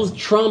chose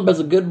Trump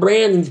as a good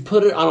brand and he's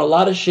put it on a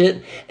lot of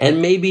shit,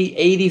 and maybe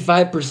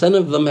 85%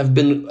 of them have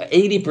been,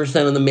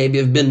 80% of them maybe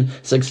have been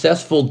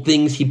successful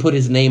things he put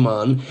his name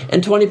on,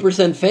 and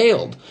 20%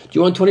 failed. Do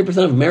you want 20%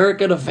 of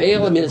America to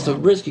fail? I mean, it's a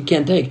risk you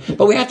can't take,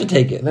 but we have to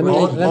take it.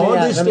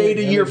 On this date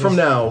a year from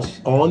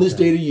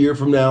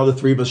now, the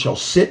three of us shall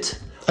sit.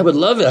 I would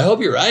love it. I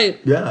hope you're right.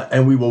 Yeah,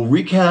 and we will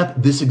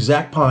recap this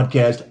exact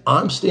podcast.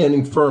 I'm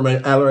standing firm.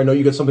 And Adler, I know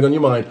you got something on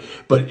your mind,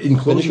 but in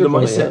closing to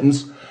my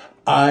sentence,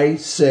 I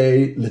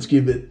say let's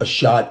give it a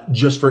shot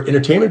just for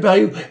entertainment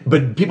value.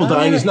 But people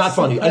dying is not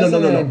funny.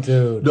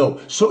 No.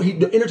 So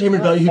the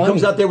entertainment value. He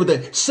comes out there with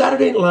the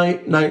Saturday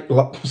Night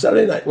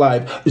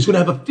Live is going to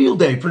have a field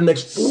day for the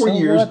next 4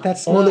 years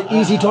on the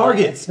easy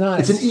target. It's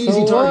not. It's an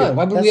easy target.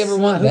 Why would we ever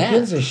want that? Who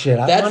gives a shit?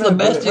 That's the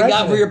best you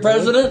got for your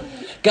president,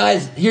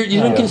 guys. Here, you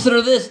didn't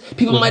consider this.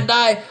 People might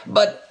die,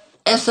 but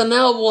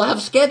SNL will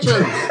have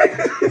sketches.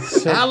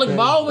 Alec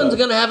Baldwin's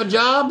going to have a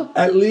job.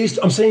 At least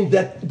I'm saying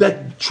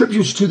that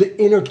tributes to the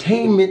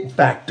entertainment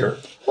factor.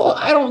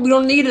 Well, we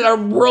don't need it. Our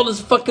world is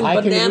fucking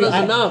bananas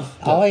enough.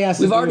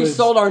 We've already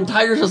sold our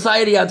entire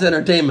society out to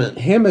entertainment.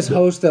 Him as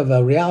host of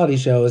a reality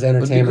show is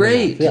entertainment. Would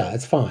be great. Yeah,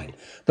 it's fine.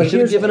 But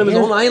should have given him his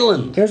own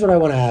island. Here's what I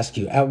want to ask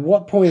you: at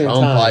what point in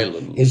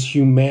time is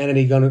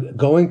humanity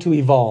going to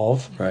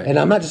evolve? Right. And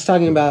I'm not just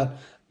talking about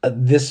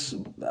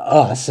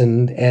us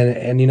and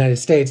the United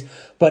States,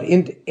 but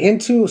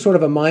into sort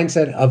of a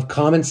mindset of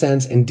common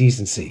sense and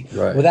decency,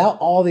 without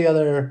all the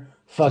other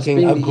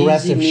fucking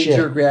aggressive shit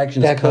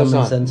that goes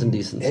on. Common sense and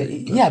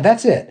decency. Yeah,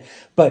 that's it.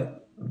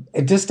 But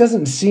it just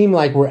doesn't seem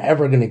like we're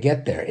ever going to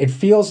get there. It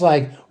feels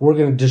like we're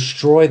going to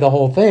destroy the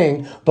whole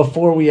thing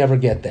before we ever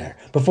get there.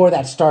 Before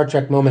that Star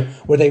Trek moment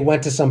where they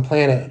went to some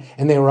planet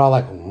and they were all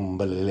like,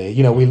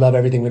 we love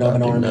everything. We don't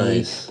have an army.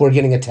 Nice. We're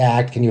getting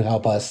attacked. Can you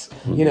help us?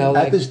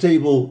 At this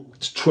table,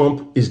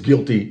 Trump is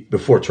guilty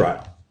before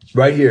trial.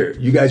 Right here,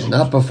 you guys.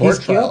 Not before he's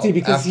trial. Guilty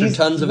because after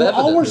tons of evidence.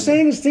 All we're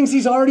saying is things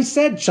he's already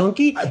said,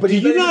 Chunky. Do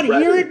you not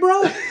hear it,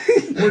 bro?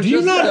 Do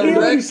you not hear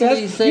what he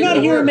says? You not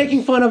hear him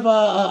making fun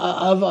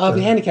of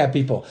handicapped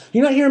people.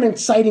 You not hear him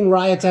inciting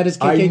riots at his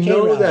KKK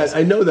rallies.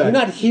 I know that. You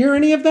not hear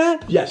any of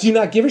that? Yes. Do you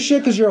not give a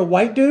shit because you're a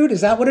white dude? Is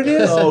that what it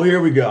is? Oh,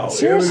 here we go.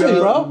 Seriously,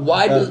 bro.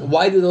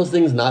 Why do those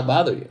things not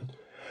bother you?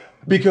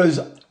 Because.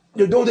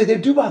 No, they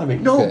do bother me.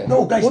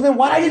 No, guys. Well, then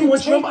why I didn't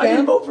want Trump. I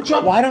didn't vote for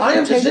Trump. Why don't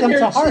you take them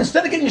to heart?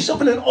 Instead of getting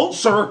yourself in an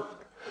ulcer,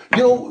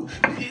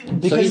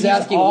 because so he's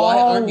asking, why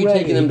aren't you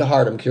taking them to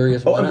heart? I'm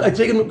curious. I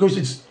take them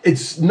because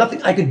it's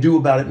nothing I can do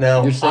about it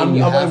now. You're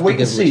saying I'm gonna wait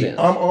and see.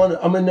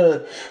 I'm in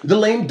the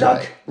lame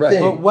duck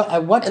thing. But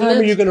at what time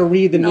are you going to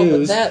read the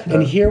news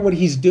and hear what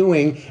he's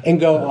doing and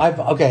go, I've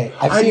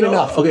seen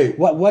enough. Okay,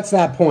 what's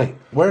that point?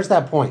 Where's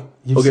that point?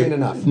 You've seen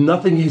enough.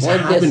 Nothing has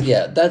happened.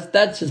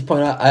 That's his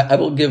point. I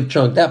will give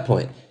Chunk that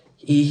point.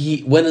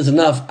 He when is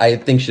enough, I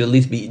think should at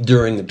least be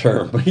during the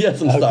term, but he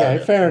hasn't started.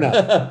 Okay, fair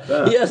enough.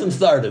 He hasn't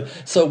started,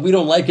 so we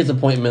don't like his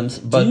appointments.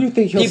 But do you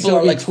think people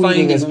are like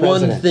finding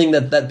one thing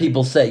that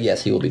people say.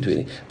 Yes, he will be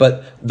tweeting,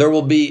 but there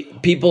will be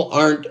people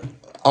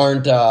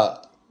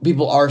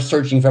people are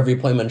searching for every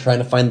appointment, trying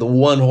to find the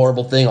one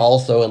horrible thing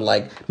also, and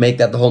like make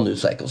that the whole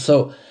news cycle.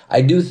 So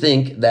I do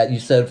think that you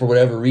said for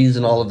whatever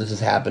reason all of this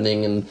is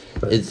happening and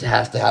it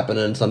has to happen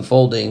and it's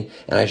unfolding,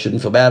 and I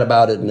shouldn't feel bad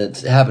about it, and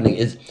it's happening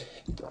is.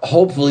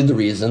 Hopefully the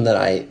reason that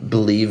I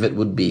believe it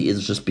would be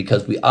is just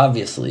because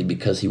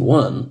because he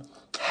won,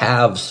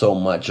 have so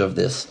much of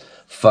this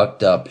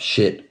fucked up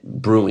shit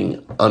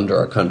brewing under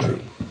our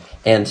country.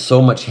 And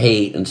so much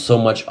hate and so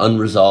much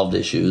unresolved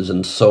issues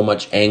and so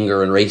much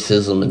anger and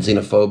racism and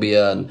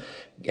xenophobia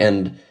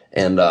and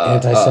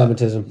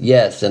anti-Semitism.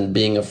 Yes, and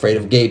being afraid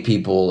of gay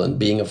people and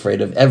being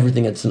afraid of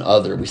everything that's an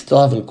other. We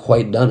still haven't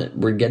quite done it.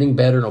 We're getting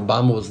better, and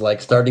Obama was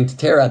like starting to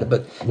tear at it,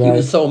 but he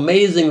was so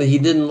amazing that he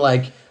didn't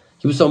like...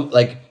 He was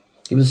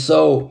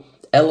so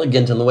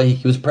elegant in the way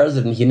he was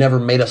president. He never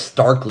made us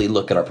starkly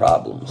look at our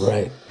problems,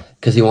 right?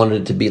 Because he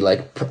wanted it to be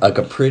like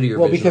a prettier.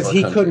 Well, vision because of our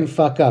he country. couldn't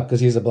fuck up because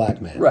he's a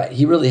black man, right?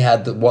 He really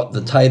had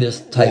the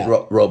tightest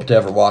rope to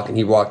ever walk, and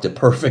he walked it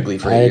perfectly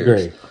for years.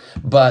 I agree,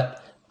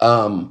 but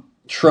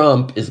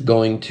Trump is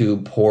going to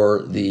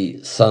pour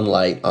the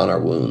sunlight on our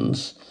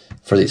wounds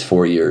for these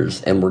 4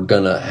 years, and we're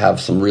gonna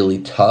have some really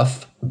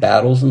tough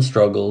battles and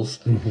struggles,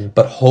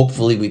 but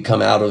hopefully we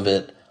come out of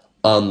it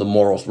on the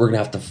morals. We're going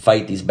to have to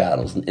fight these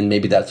battles, and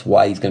maybe that's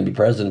why he's going to be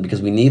president,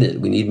 because we need it.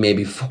 We need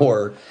maybe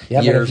 4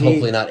 years,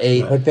 hopefully not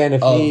 8, but then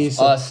if of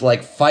us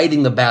like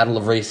fighting the battle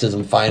of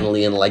racism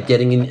finally, and like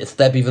getting in a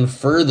step even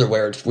further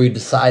where we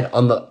decide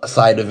on the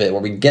side of it,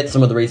 where we get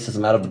some of the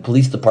racism out of the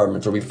police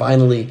departments, where we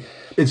finally...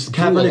 It's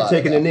Kaepernick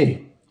taking a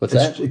knee. What's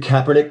that?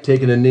 Kaepernick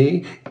taking a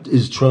knee.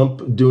 Is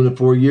Trump doing it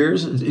 4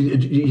 years?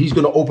 He's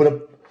going to open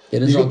up...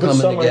 It is all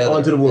coming together.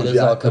 Onto the woods. It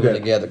is all coming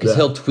together. Because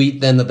he'll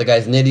tweet then that the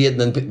guy's an idiot,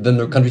 and then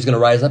the country's going to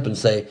rise up and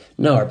say,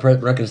 no, we're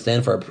not going to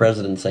stand for our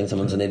president saying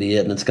someone's an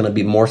idiot, and it's going to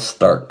be more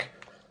stark.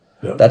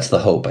 Yeah. That's the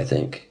hope, I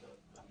think.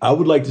 I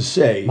would like to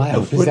say... My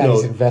hope is that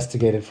he's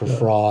investigated for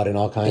fraud and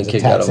all kinds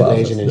of tax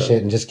evasion and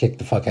shit, and just kick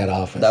the fuck out of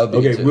office. That would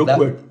be good, real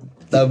quick.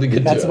 That would be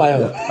good, That's my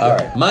hope. All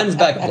right. Mine's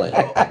backup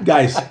plan.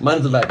 Guys,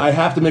 mine's the backup plan. I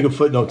have to make a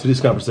footnote to this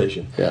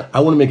conversation. Yeah. I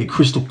want to make it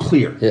crystal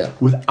clear. Yeah.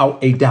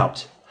 Without a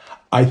doubt.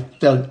 I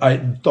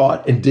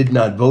thought and did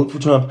not vote for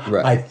Trump.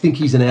 Right. I think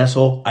he's an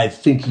asshole. I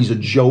think he's a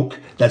joke.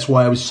 That's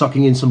why I was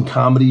sucking in some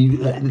comedy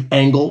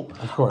angle.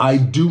 Of course. I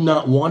do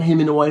not want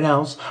him in the White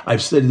House.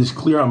 I've said this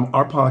clear on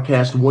our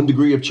podcast, 1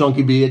 Degree of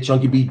Chunky B at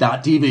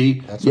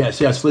chunkyb.tv. Yes,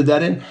 I slid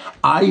that in.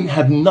 I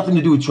have nothing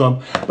to do with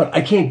Trump, but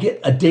I can't get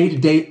a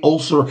day-to-day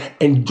ulcer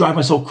and drive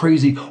myself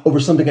crazy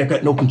over something I've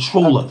got no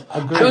control of.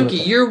 Chunky,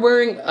 you're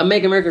wearing a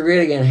Make America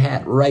Great Again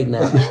hat right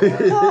now.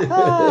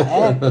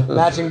 And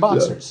matching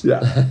boxers.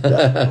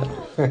 Yeah.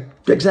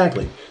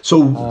 Exactly.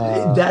 So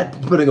that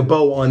putting a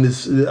bow on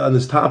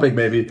this topic,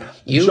 maybe.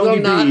 You will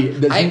not.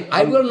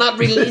 I will not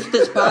release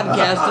this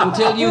podcast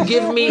until you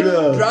give me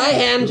dry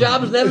hand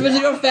jobs, never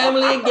visit your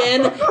family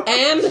again,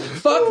 and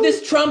fuck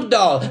this Trump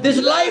doll, this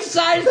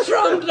life-size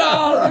Trump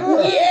doll.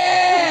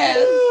 Yes.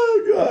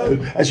 Oh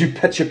God! As you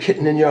pet your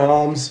kitten in your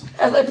arms,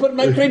 as I put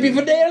my creepy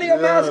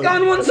Fidelio mask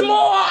on once more.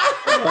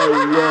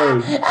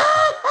 Oh Lord.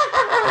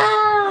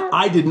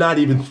 I did not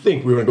even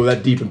think we were going to go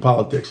that deep in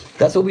politics.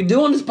 That's what we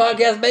do on this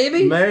podcast,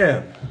 baby.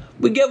 Man.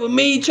 We get with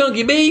me,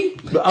 Chunky B.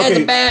 Has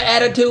a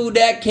bad attitude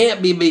that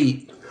can't be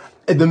beat.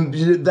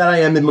 That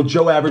I am the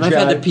Joe Average I've guy.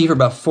 had to pee for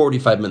about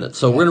 45 minutes,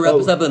 so we're going to wrap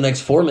this up in the next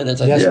 4 minutes.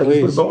 Yes, yeah,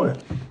 please. Put a bow on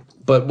it.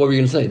 But what were you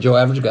going to say? Joe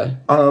Average guy?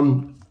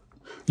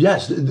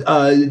 Yes.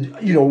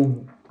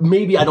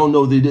 Maybe I don't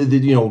know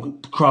the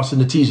crossing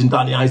the T's and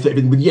dotting the I's,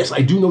 everything, but yes,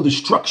 I do know the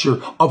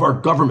structure of our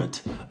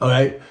government. All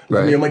right.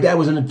 Right. My dad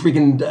was a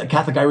freaking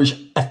Catholic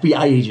Irish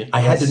FBI agent.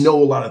 I had to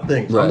know a lot of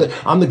things. Right.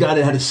 I'm the guy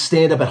that had to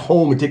stand up at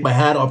home and take my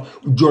hat off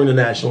during the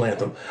national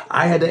anthem.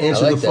 I had to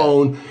answer the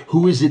phone.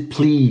 Who is it,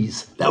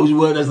 please? That was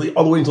when I was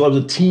all the way until I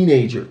was a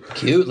teenager.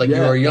 Cute, like you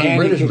were a young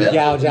British man. You could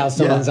gouge out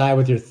someone's eye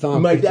with your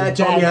thumb. My dad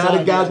taught me how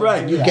to gouge.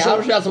 Right. You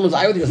gouged out someone's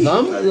eye with your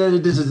thumb?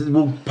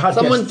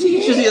 Someone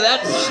teaches you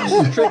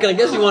that trick, and I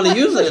guess you want to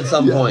use it at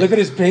some point. Look at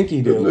his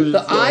pinky, dude.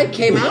 The eye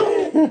came out?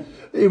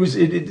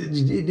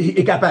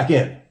 It got back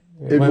in.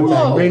 It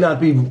may not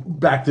be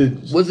back to...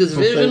 Was his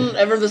vision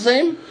ever the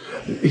same?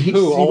 He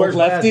wears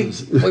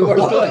glasses. He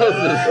wears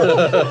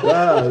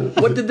glasses.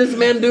 What did this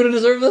man do to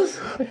deserve this?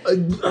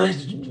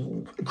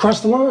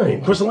 Cross the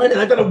line, and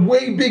I've got a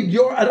way big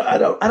yard. I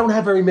don't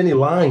have very many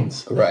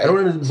lines. Right.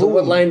 So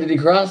what line did he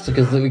cross?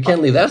 Because we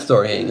can't leave that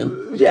story hanging.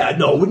 Yeah,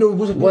 no.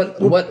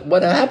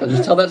 What happened?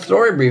 Just tell that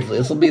story briefly.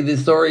 This will be the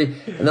story,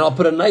 and then I'll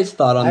put a nice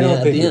thought on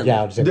at the end.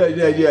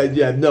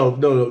 Yeah.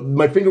 No.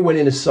 My finger went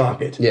in his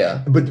socket.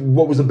 Yeah. But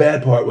what was the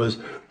bad part was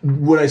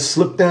when I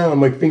slipped down,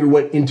 my finger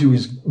went into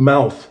his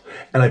mouth,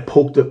 and I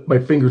poked my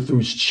finger through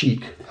his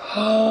cheek.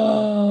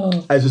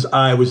 As his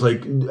eye was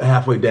like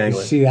halfway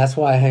dangling. See, that's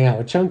why I hang out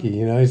with Chunky.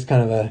 He's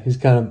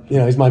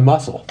he's my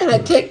muscle. And I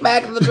take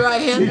back the dry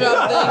hand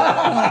job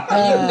thing.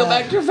 And you can go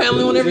back to your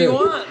family whenever you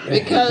want,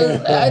 because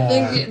I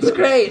think it's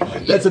great.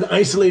 That's an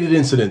isolated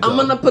incident. I'm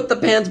gonna put the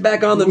pants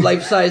back on the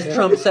life-size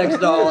Trump sex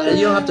doll, and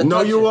you don't have to.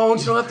 No, you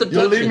won't. You don't have to touch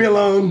You'll leave me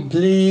alone.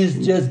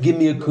 Please, just give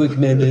me a quick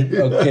minute,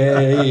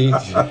 okay?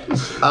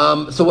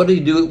 So what did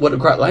he do? What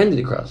line did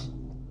he cross?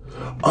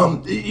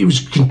 It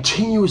was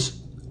continuous.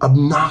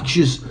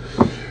 Obnoxious.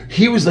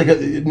 He was like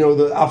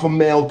the alpha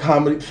male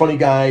comedy funny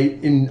guy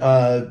in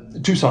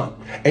Tucson,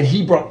 and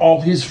he brought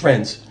all his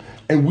friends,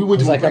 and we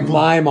went to like a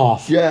mime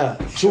off. Yeah,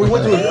 so we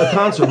went to a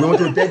concert. We went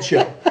to a Dead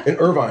show in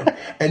Irvine,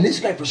 and this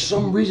guy for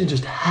some reason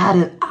just had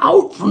it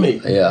out for me.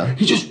 Yeah,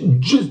 he just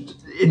and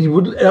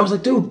I was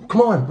like, dude,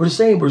 come on, we're the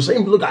same.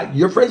 Look,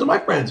 your friends are my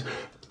friends.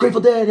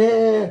 Grateful Dead,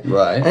 yeah.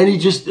 Right. And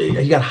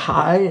he got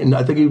high, and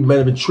I think he might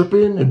have been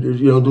tripping and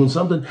doing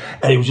something,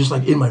 and he was just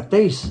like in my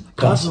face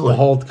constantly. The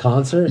whole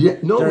concert? Yeah,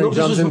 no,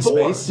 this was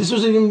before. Space? This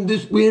was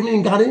we hadn't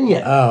even got in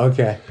yet. Oh,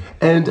 okay.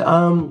 And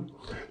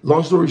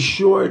long story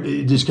short,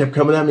 it just kept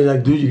coming at me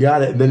like, dude, you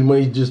got it. And then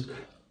when he just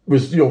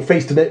was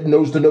face to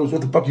nose to nose, what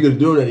the fuck are you gonna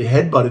do? And he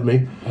headbutted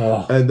me,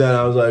 and then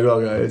I was like,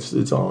 okay,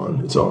 it's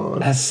on.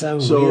 That's so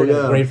weird.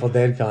 Yeah. Grateful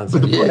Dead concert.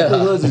 But the funny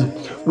thing was,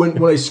 when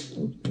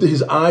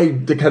his eye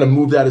kind of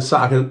moved out of his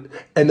socket,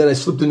 and then I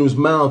slipped into his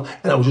mouth,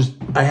 and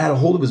I had a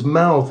hold of his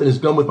mouth and his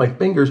gum with my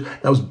fingers,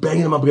 and I was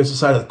banging him up against the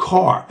side of the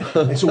car.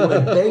 And so when I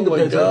banged him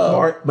against the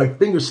car, my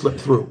finger slipped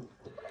through.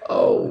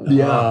 Oh.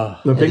 Yeah.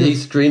 Did he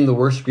scream the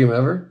worst scream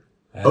ever?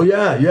 Oh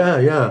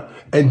yeah.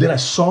 And then I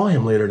saw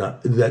him later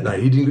that night.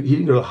 He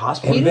didn't go to the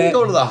hospital. He didn't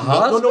go to the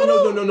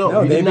hospital?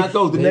 No. He did not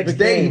go. The next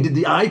day he did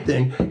the eye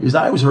thing. His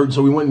eye was hurt,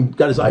 so we went and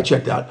got his eye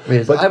checked out.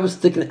 His eye was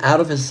sticking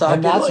out of his socket.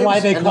 And that's why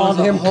they called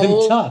him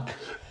Kentuck.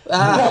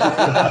 And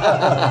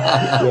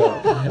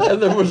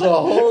there was a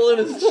hole in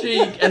his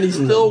cheek, and he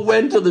still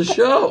went to the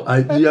show.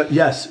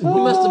 Yes. He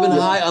must have been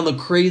high on the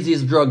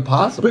craziest drug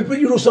possible. But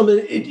you know something?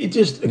 It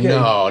just... Okay.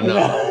 No.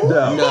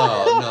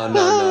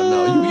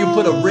 You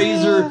put a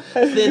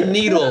razor-thin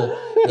needle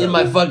in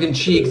my fucking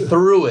cheek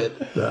through it.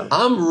 Yeah.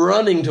 I'm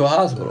running to a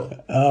hospital.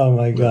 Oh,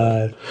 my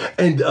God.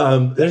 And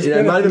I'm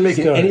not even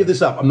making any of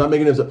this up. I'm not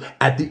making this up.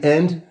 At the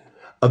end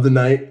of the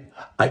night,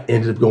 I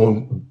ended up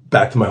going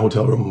back to my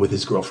hotel room with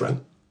his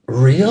girlfriend.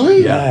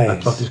 Really? Yeah, nice.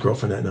 I fucked his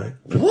girlfriend that night.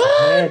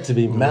 What? To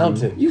be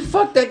mounted. You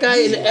fucked that guy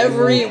in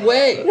every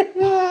way.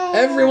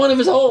 Every one of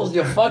his holes,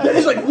 you fucked him.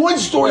 It's like one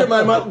story of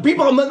my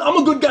people. I'm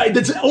a good guy.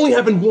 That's only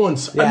happened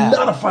once. Yeah. I'm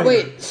not a fighter.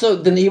 Wait, so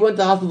then he went to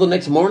the hospital the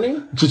next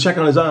morning to check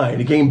on his eye, and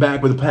he came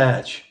back with a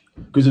patch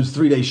because it was a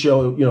 3-day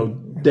show. You know,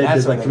 Dead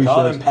did like 3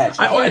 shows.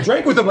 I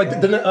drank with him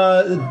like 2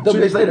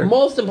 days later.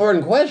 Most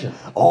important question: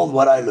 Old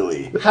What I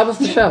Louie. How was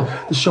the show?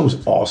 The show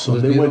was awesome.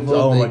 They went.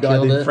 Oh my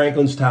God! They did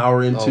Franklin's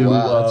Tower into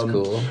that's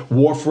cool.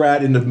 Wharf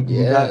Rat into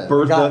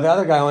Bertha. The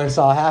other guy only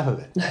saw half of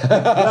it.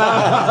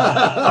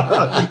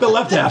 The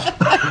left half.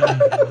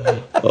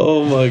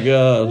 Oh my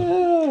God.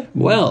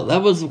 Well,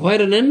 that was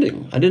quite an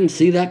ending. I didn't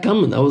see that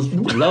coming. That was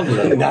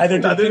lovely. Neither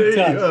did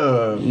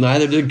Kentuck.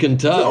 Neither did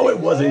Kentuck. No, it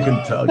wasn't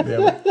Kentuck.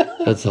 Damn it.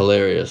 That's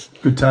hilarious.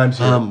 Good times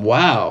here.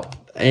 Wow.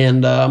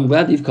 And I'm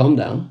glad you've calmed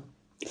down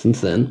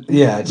since then.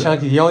 Yeah,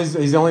 Chunky.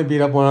 He's only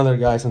beat up one other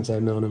guy since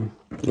I've known him.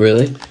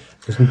 Really?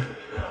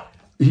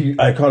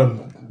 I caught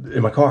him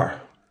in my car.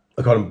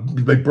 I caught him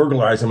like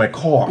burglarizing my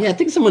car. Yeah, I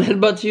think someone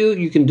headbutts you.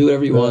 You can do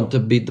whatever you want to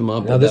beat them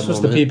up. No, this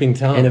was the Peeping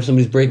Tom. And if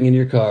somebody's breaking into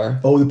your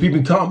car. Oh, the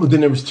Peeping Tom. But then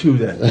there was 2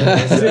 then.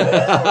 Yeah.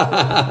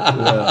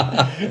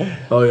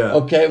 Oh, yeah.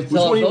 Okay, which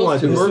one do you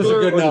want? The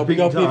burglar or the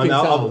Peeping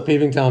Tom?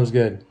 Peeping Tom's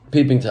good.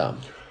 Peeping Tom.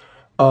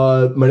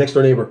 My next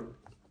door neighbor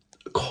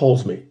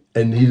calls me.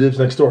 And he lives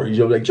next door. He's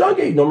like,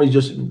 Junkie. Normally he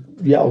just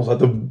yells at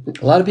the...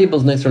 A lot of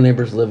people's next door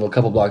neighbors live a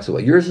couple blocks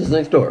away. Yours is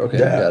next door. Okay,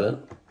 I got it.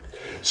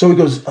 So he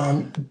goes,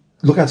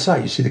 look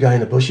outside. You see the guy in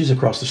the bushes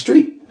across the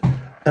street?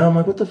 And I'm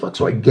like, what the fuck?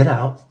 So I get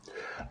out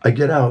and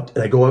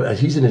I go out.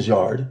 He's in his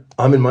yard.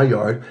 I'm in my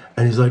yard.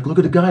 And he's like, look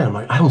at the guy. I'm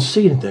like, I don't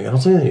see anything.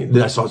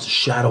 Then I saw it's a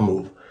shadow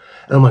move.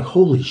 And I'm like,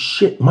 holy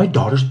shit. My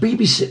daughter's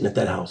babysitting at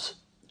that house.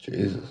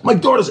 Jesus. My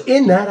daughter's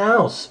in that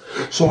house.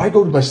 So I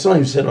go to my son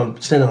who's standing on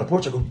the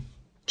porch. I go,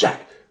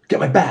 Jack, get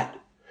my bat.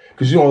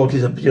 Because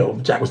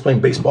Jack was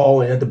playing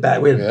baseball and he had the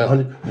bat. We had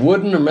 100.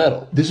 Wooden or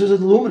metal? This was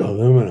aluminum.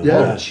 Aluminum. Yeah.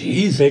 Oh,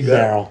 jeez. Big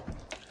barrel.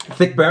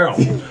 Thick barrel.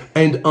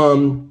 And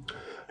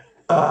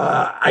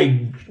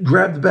I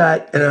grabbed the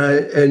bat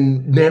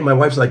and my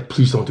wife's like,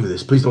 please don't do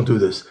this. Please don't do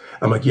this.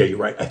 I'm like, yeah, you're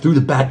right. I threw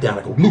the bat down.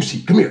 I go,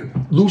 Lucy, come here.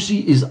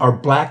 Lucy is our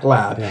black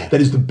lab. Yeah. That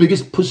is the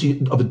biggest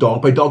pussy of a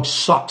dog. My dog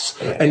sucks.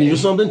 And you know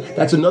something?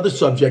 That's another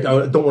subject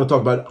I don't want to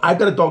talk about. I've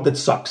got a dog that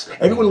sucks.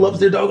 Everyone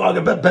loves their dog. I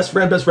got best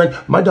friend.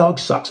 My dog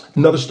sucks.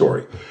 Another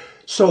story.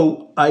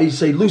 So I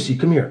say, Lucy,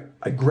 come here.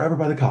 I grab her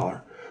by the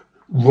collar,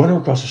 run her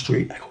across the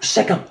street. I go,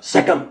 sick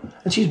him.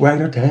 And she's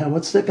wagging her tail.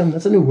 What's sick him?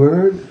 That's a new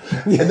word.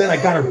 And then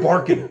I got her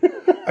barking.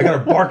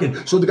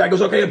 So the guy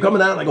goes, okay, I'm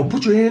coming out. And I go,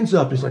 put your hands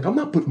up. He's like, I'm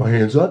not putting my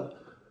hands up.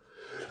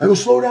 I go,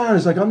 slow down.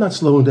 He's like, I'm not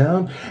slowing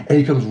down. And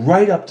he comes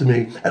right up to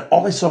me. And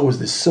all I saw was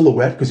this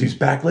silhouette because he was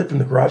backlit from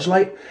the garage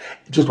light.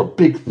 Just a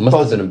big Must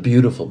have been a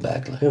beautiful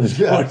backlight. It was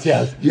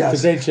yes.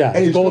 It's a great shot.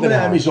 And he's coming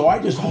at me, so I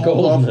just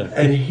hauled off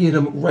and hit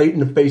him right in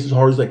the face as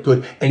hard as I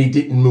could. And he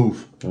didn't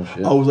move. Oh,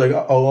 shit. I was like,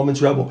 oh, I'm in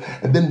trouble.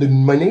 And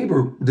then my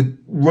neighbor that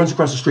runs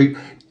across the street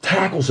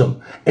tackles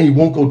him, and he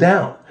won't go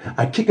down.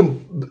 I kick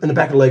him in the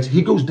back of the legs.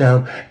 He goes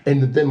down,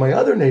 and then my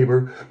other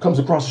neighbor comes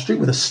across the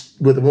street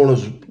with one of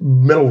those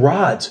metal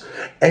rods,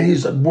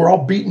 and we're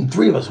all beating.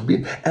 3 of us are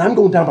beating, and I'm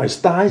going down by his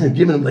thighs and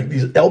giving him like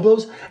these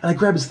elbows, and I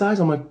grab his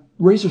thighs. I'm like,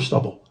 razor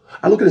stubble.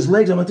 I look at his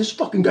legs. I'm like, this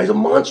fucking guy's a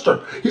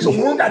monster. He's a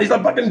workout. He's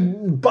a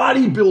fucking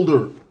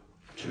bodybuilder.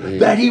 Jeez.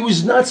 That he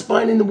was not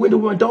spying in the window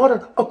with my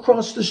daughter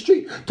across the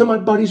street to my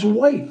buddy's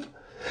wife.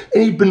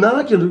 And he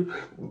binocular.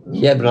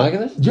 He had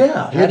binoculars?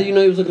 Yeah. How do you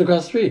know he was looking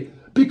across the street?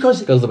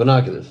 Because of the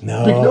binoculars.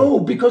 No,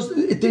 because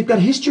they've got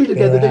history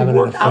together. They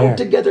work out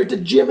together at the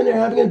gym, and they're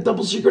having a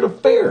double secret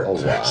affair.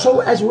 Oh, wow.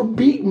 So as we're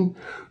beating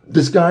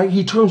this guy,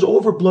 he turns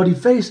over, bloody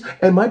face,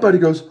 and my buddy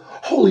goes,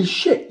 holy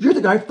shit, you're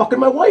the guy fucking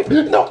my wife.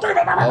 No.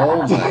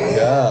 Oh, my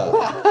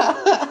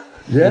God.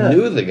 Yeah. You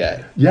knew the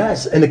guy.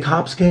 Yes, and the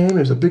cops came.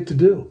 It was a big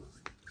to-do.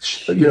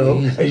 You know,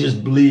 and he's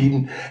just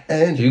bleeding.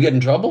 And did you get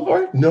in trouble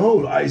for it?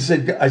 No, I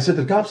said to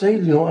the cops,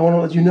 hey, I want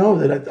to let you know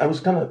that I was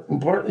kind of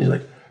important. He's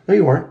like, no,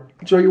 you weren't.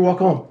 So you walk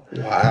home.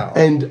 Wow.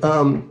 And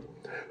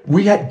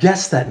we had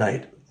guests that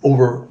night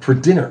over for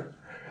dinner,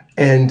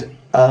 and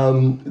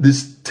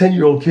this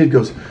 10-year-old kid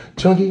goes,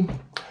 Chunky,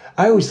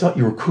 I always thought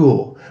you were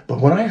cool,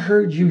 but when I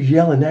heard you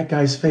yell in that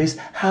guy's face,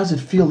 how's it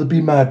feel to be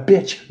my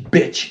bitch?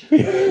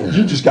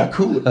 You just got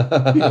cooler.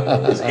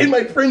 It's in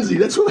my frenzy.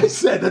 That's what I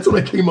said. That's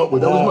what I came up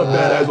with. That was my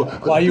badass one.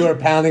 While you were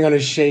pounding on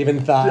his shaven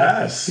thigh.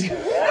 Yes.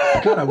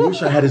 God, I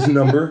wish I had his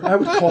number. I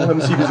would call him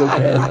and see if he's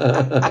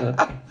okay.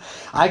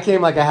 I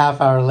came like a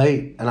half hour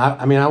late, and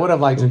I mean, I would have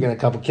liked to get a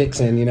couple kicks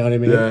in, you know what I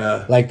mean?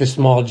 Yeah. Like the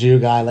small Jew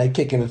guy, like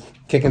kicking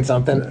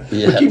something.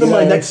 Yeah. But keep in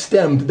mind,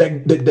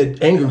 that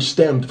anger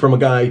stemmed from a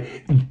guy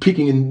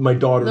peeking in my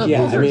daughter's Yeah,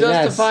 bosom. I mean,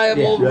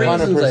 justifiable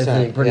reasons, 100%, I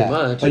think, pretty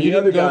much. But you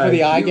didn't go for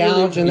the eye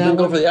gouge You and didn't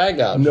go for the eye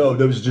gouge. No,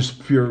 that was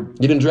just pure...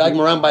 You didn't drag him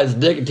around by his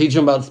dick and teach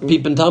him about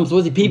peeping toms.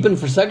 Was he peeping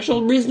for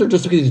sexual reason or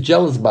just because he's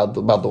jealous about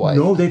the wife?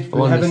 No, they've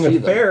been having an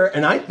affair,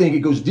 and I think it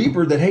goes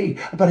deeper that, hey,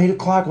 about 8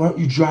 o'clock, why don't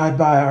you drive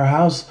by our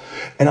house,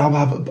 and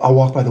I'll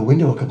walk by the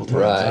window a couple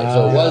times. Right,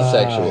 so it was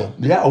sexual.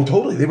 Yeah, oh,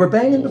 totally. They were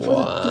banging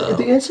before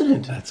the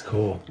incident. That's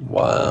cool.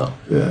 Wow.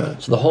 Yeah.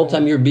 So the whole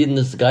time you were beating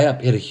this guy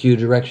up, he had a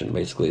huge erection,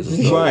 basically. Is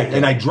the story. Right,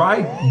 and I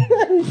dry...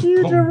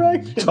 Huge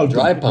erection.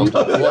 Dry pump.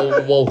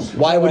 Well,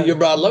 why would you have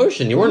brought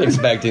lotion? You weren't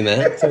expecting that.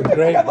 It's a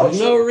great... There's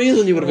no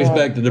reason you would have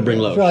expected to bring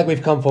I lotion. feel like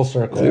we've come full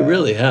circle. We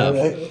really have.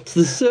 It's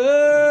the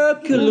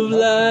circle of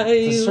life.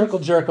 It's a circle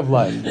jerk of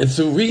life. It's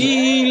a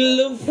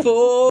wheel of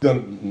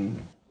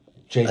fortune.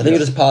 I think it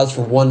just paused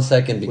for 1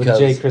 second because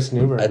With J. Chris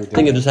Newberg. I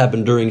think it just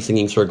happened during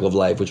singing "Circle of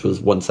Life," which was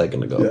 1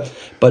 second ago. Yeah.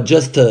 But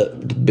just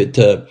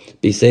to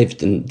be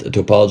safe and to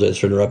apologize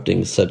for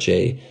interrupting such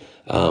a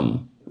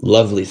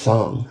lovely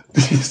song,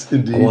 Yes,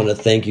 indeed. I want to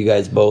thank you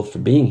guys both for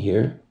being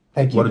here.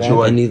 Thank you, What a Ben.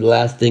 joy. Any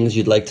last things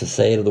you'd like to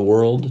say to the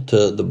world,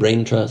 to the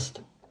Brain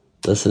Trust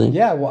listening?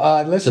 Yeah,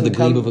 well, To listen. the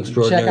glebe of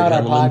extraordinary check out our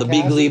gentlemen, the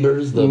big podcast.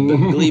 glebers, the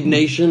glebe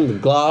nation, the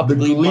glob, The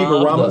glebe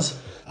Gleberamas.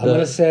 I'm going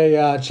to say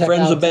check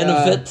Friends out with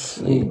Benefits.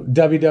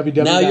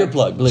 Now you're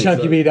plugged, please.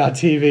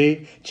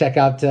 ChunkyB.tv. Check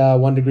out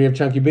 1 Degree of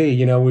Chunky B.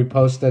 You know, we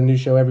post a new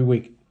show every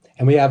week.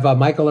 And we have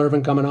Michael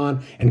Irvin coming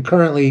on, and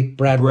currently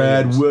Brad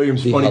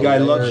Williams, The funny guy,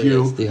 loves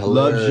you. hilarious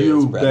Loves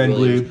you, Brad Ben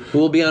Williams, Glebe. who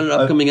will be on an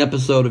upcoming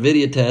episode of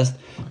Idiot Test,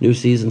 new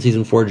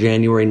season 4,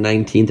 January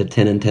 19th at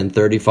 10 and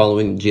 10:30,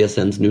 following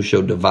GSN's new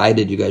show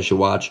Divided. You guys should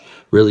watch.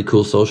 Really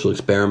cool social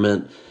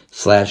experiment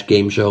 /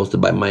 game show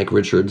hosted by Mike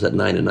Richards at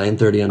 9 and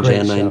 9:30 on Great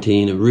Jan show.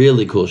 19. A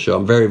really cool show.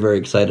 I'm very, very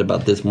excited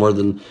about this more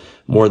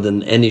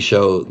than any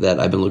show that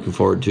I've been looking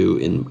forward to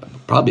in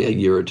probably a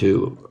year or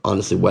two.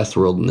 Honestly,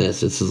 Westworld and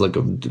this is like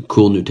a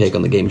cool new take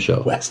on the game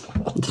show.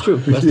 Westworld. It's true.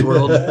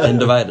 Westworld and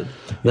Divided.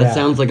 That Yeah.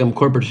 sounds like I'm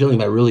corporate shilling,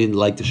 but I really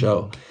like the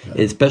show.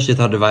 Especially with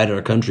how divided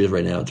our country is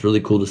right now. It's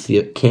really cool to see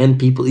it. Can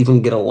people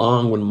even get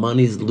along when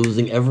money's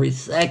losing every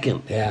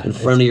second in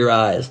front of your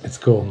eyes? It's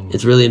cool.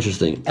 It's really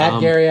interesting. At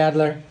Gary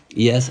Adler.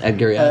 Yes, at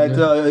Gary At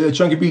Adler.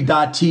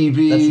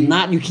 ChunkyB.tv. That's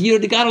not, you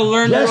got to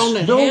learn your own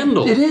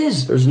handle. It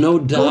is. There's no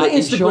dot. to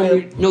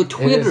Instagram. No It is,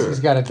 Twitter. he's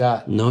got a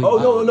dot. No.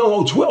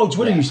 Oh,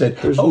 Twitter you said.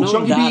 There's Oh,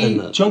 no dot in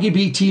the-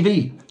 ChunkyB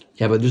TV.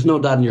 Yeah, but there's no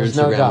dot in your There's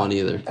no Instagram dot. one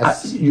either.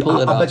 That's- Pull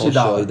it I'll up. bet you I'll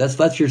show $1. you.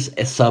 That's your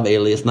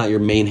sub-alias, not your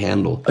main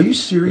handle. Are you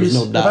serious?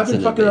 There's no dots Have I been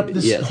in fucking it, up baby.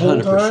 this Yes, whole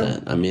 100%.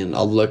 time? I mean,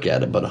 I'll look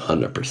at it, but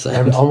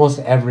 100%. Almost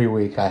every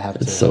week I have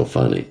to. It's so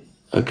funny.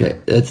 Okay,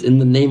 that's in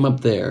the name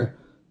up there.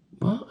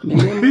 Well, I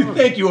mean,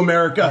 Thank you,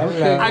 America.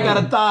 Okay. I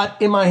got a dot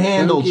in my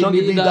handle.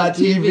 ChunkyB.tv, I'll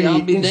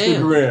ChunkyB.tv, be damned.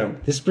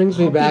 Instagram. This brings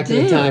me back to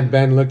the time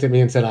Ben looked at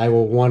me and said, I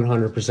will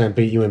 100%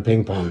 beat you in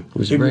ping pong.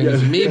 which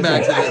brings me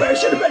back to I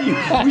should have bet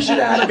you. We should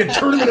have had like a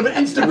tournament of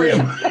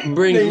Instagram.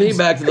 brings me names.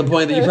 back to the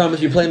point that you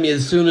promised you play me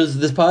as soon as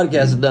this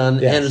podcast is done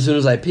Yes. and as soon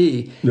as I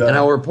pee, Yeah. and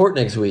I'll report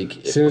next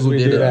week As soon as who we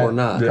did do it that, or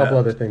not. a couple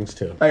other things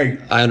too. Hey,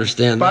 I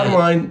understand. bottom that.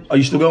 line, are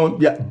you still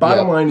going? Yeah.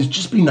 Bottom Yeah. line is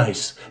just be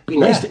nice. Be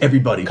nice to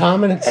everybody.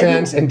 Common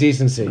sense and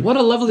decency. What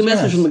a lovely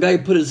message from the guy who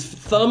put his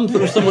thumb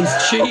through someone's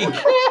cheek.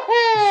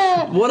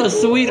 What a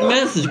sweet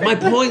message. My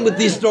point with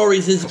these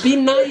stories is be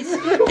nice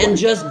and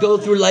just go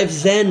through life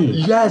zen.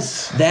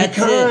 Yes. That's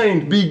be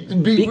kind. Be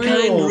Be real.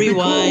 kind, Be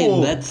rewind.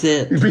 cool. That's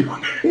it.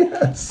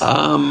 Yes.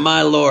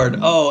 My lord.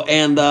 Oh,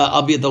 and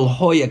I'll be at the La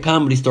Jolla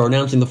Comedy Store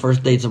announcing the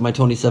first dates of my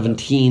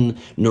 2017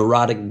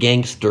 Neurotic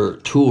Gangster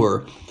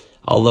Tour.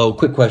 Although,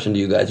 quick question to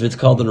you guys. If it's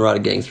called the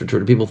Neurotic Gangster Tour,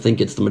 do people think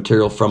it's the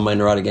material from my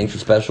Neurotic Gangster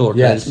special? Or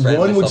can I Yes. just brand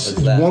One would, myself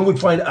as that? one would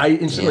find I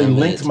instantly Damn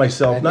linked it.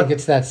 myself. I think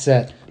it's that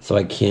set. So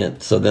I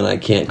can't. So then I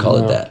can't call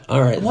it that. All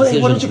right. why don't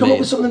you decision's come made. up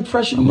with something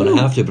fresh and I'm new? gonna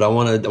have to,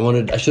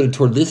 but I should have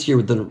toured this year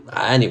with the.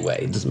 Anyway,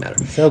 it doesn't matter.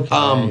 It's okay.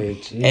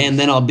 Jeez. And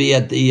then I'll be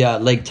at the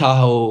Lake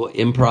Tahoe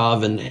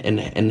Improv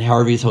and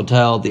Harvey's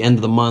Hotel at the end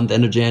of the month,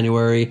 end of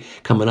January.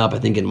 Coming up, I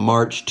think in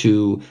March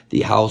to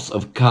the House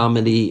of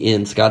Comedy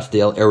in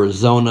Scottsdale,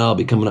 Arizona. I'll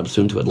be coming up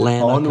soon to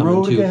Atlanta. On the coming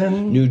road to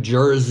again. New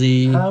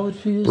Jersey, How it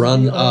feels to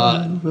be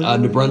on the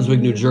road. New Brunswick,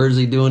 New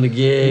Jersey, doing a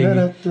gig.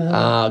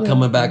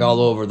 Coming back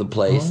all over the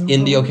place.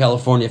 Indio,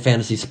 California,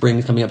 Fantasy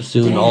Springs coming up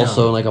soon,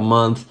 also in like a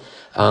month.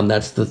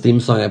 That's the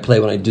theme song I play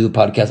when I do the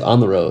podcast on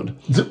the road.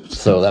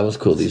 So that was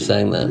cool that you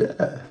sang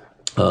that.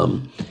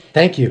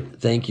 Thank you.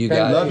 Thank you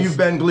guys. Love you,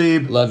 Ben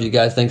Glebe. Love you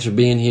guys. Thanks for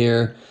being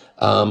here.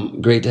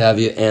 Great to have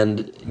you.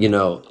 And,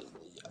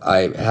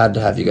 I had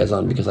to have you guys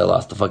on because I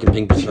lost the fucking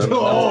ping pong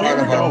tournament. Oh, here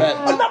we go.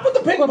 Enough with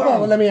the ping pong.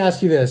 Well, let me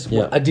ask you this.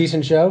 Yeah. A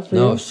decent show for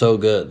you? No, so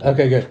good.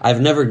 Okay, good.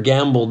 I've never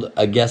gambled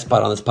a guest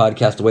spot on this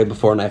podcast way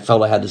before, and I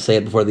felt I had to say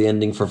it before the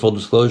ending for full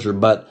disclosure,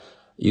 but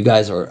you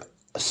guys are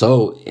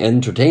so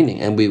entertaining,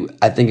 and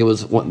I think it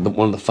was one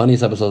of the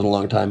funniest episodes in a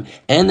long time,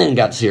 and then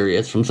got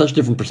serious from such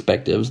different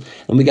perspectives,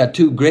 and we got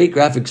 2 great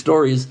graphic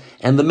stories,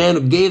 and the man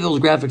who gave those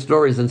graphic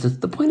stories and says,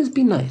 the point is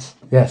be nice.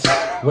 Yes.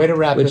 Way to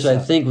wrap this up.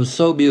 Which I think was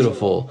so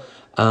beautiful,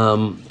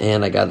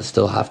 and I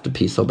still have to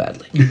pee so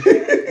badly.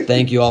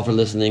 Thank you all for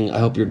listening. I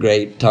hope you're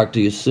great. Talk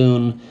to you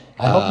soon.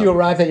 I hope you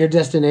arrive at your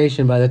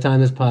destination by the time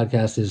this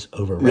podcast is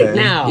over. Right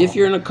now. If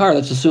you're in a car,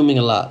 that's assuming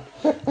a lot.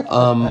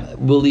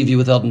 We'll leave you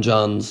with Elton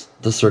John's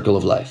The Circle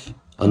of Life.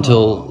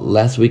 Until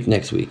next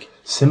week.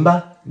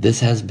 Simba, this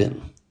has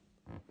been.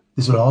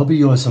 This will all be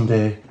yours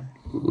someday.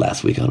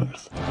 Last Week on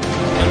Earth.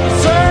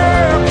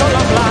 Circle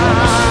of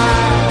life.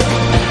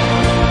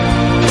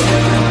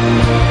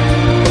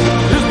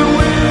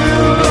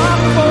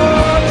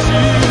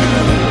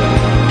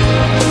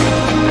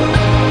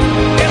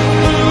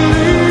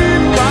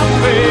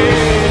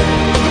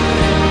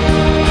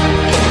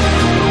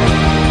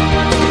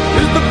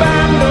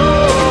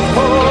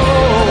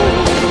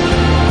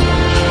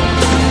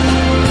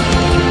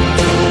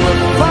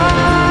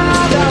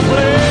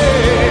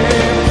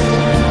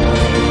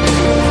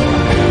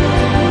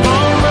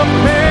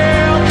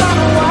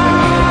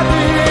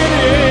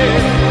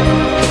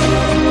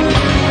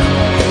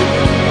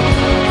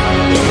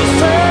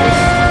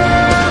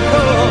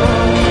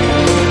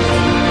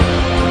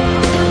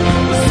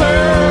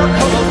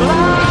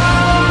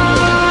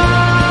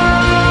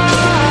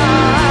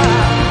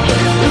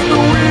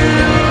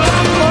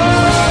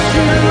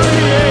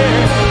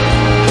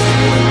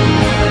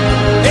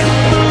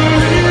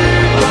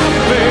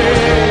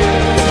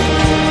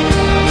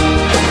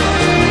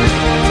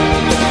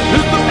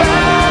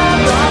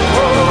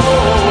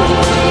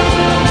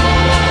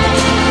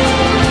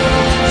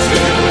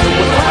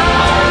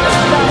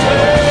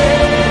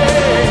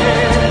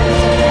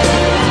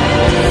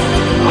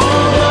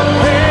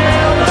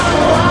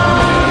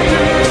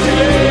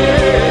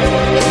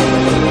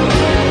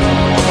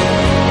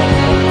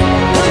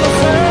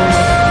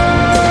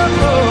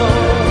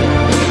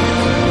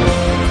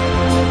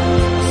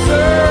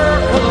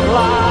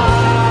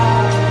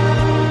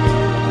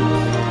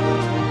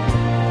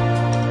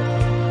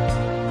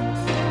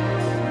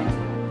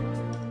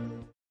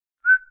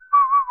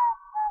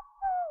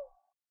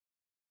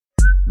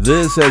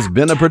 This has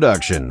been a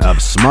production of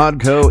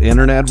Smodco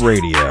Internet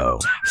Radio.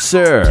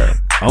 Sir,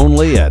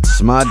 only at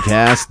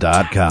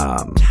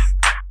smodcast.com.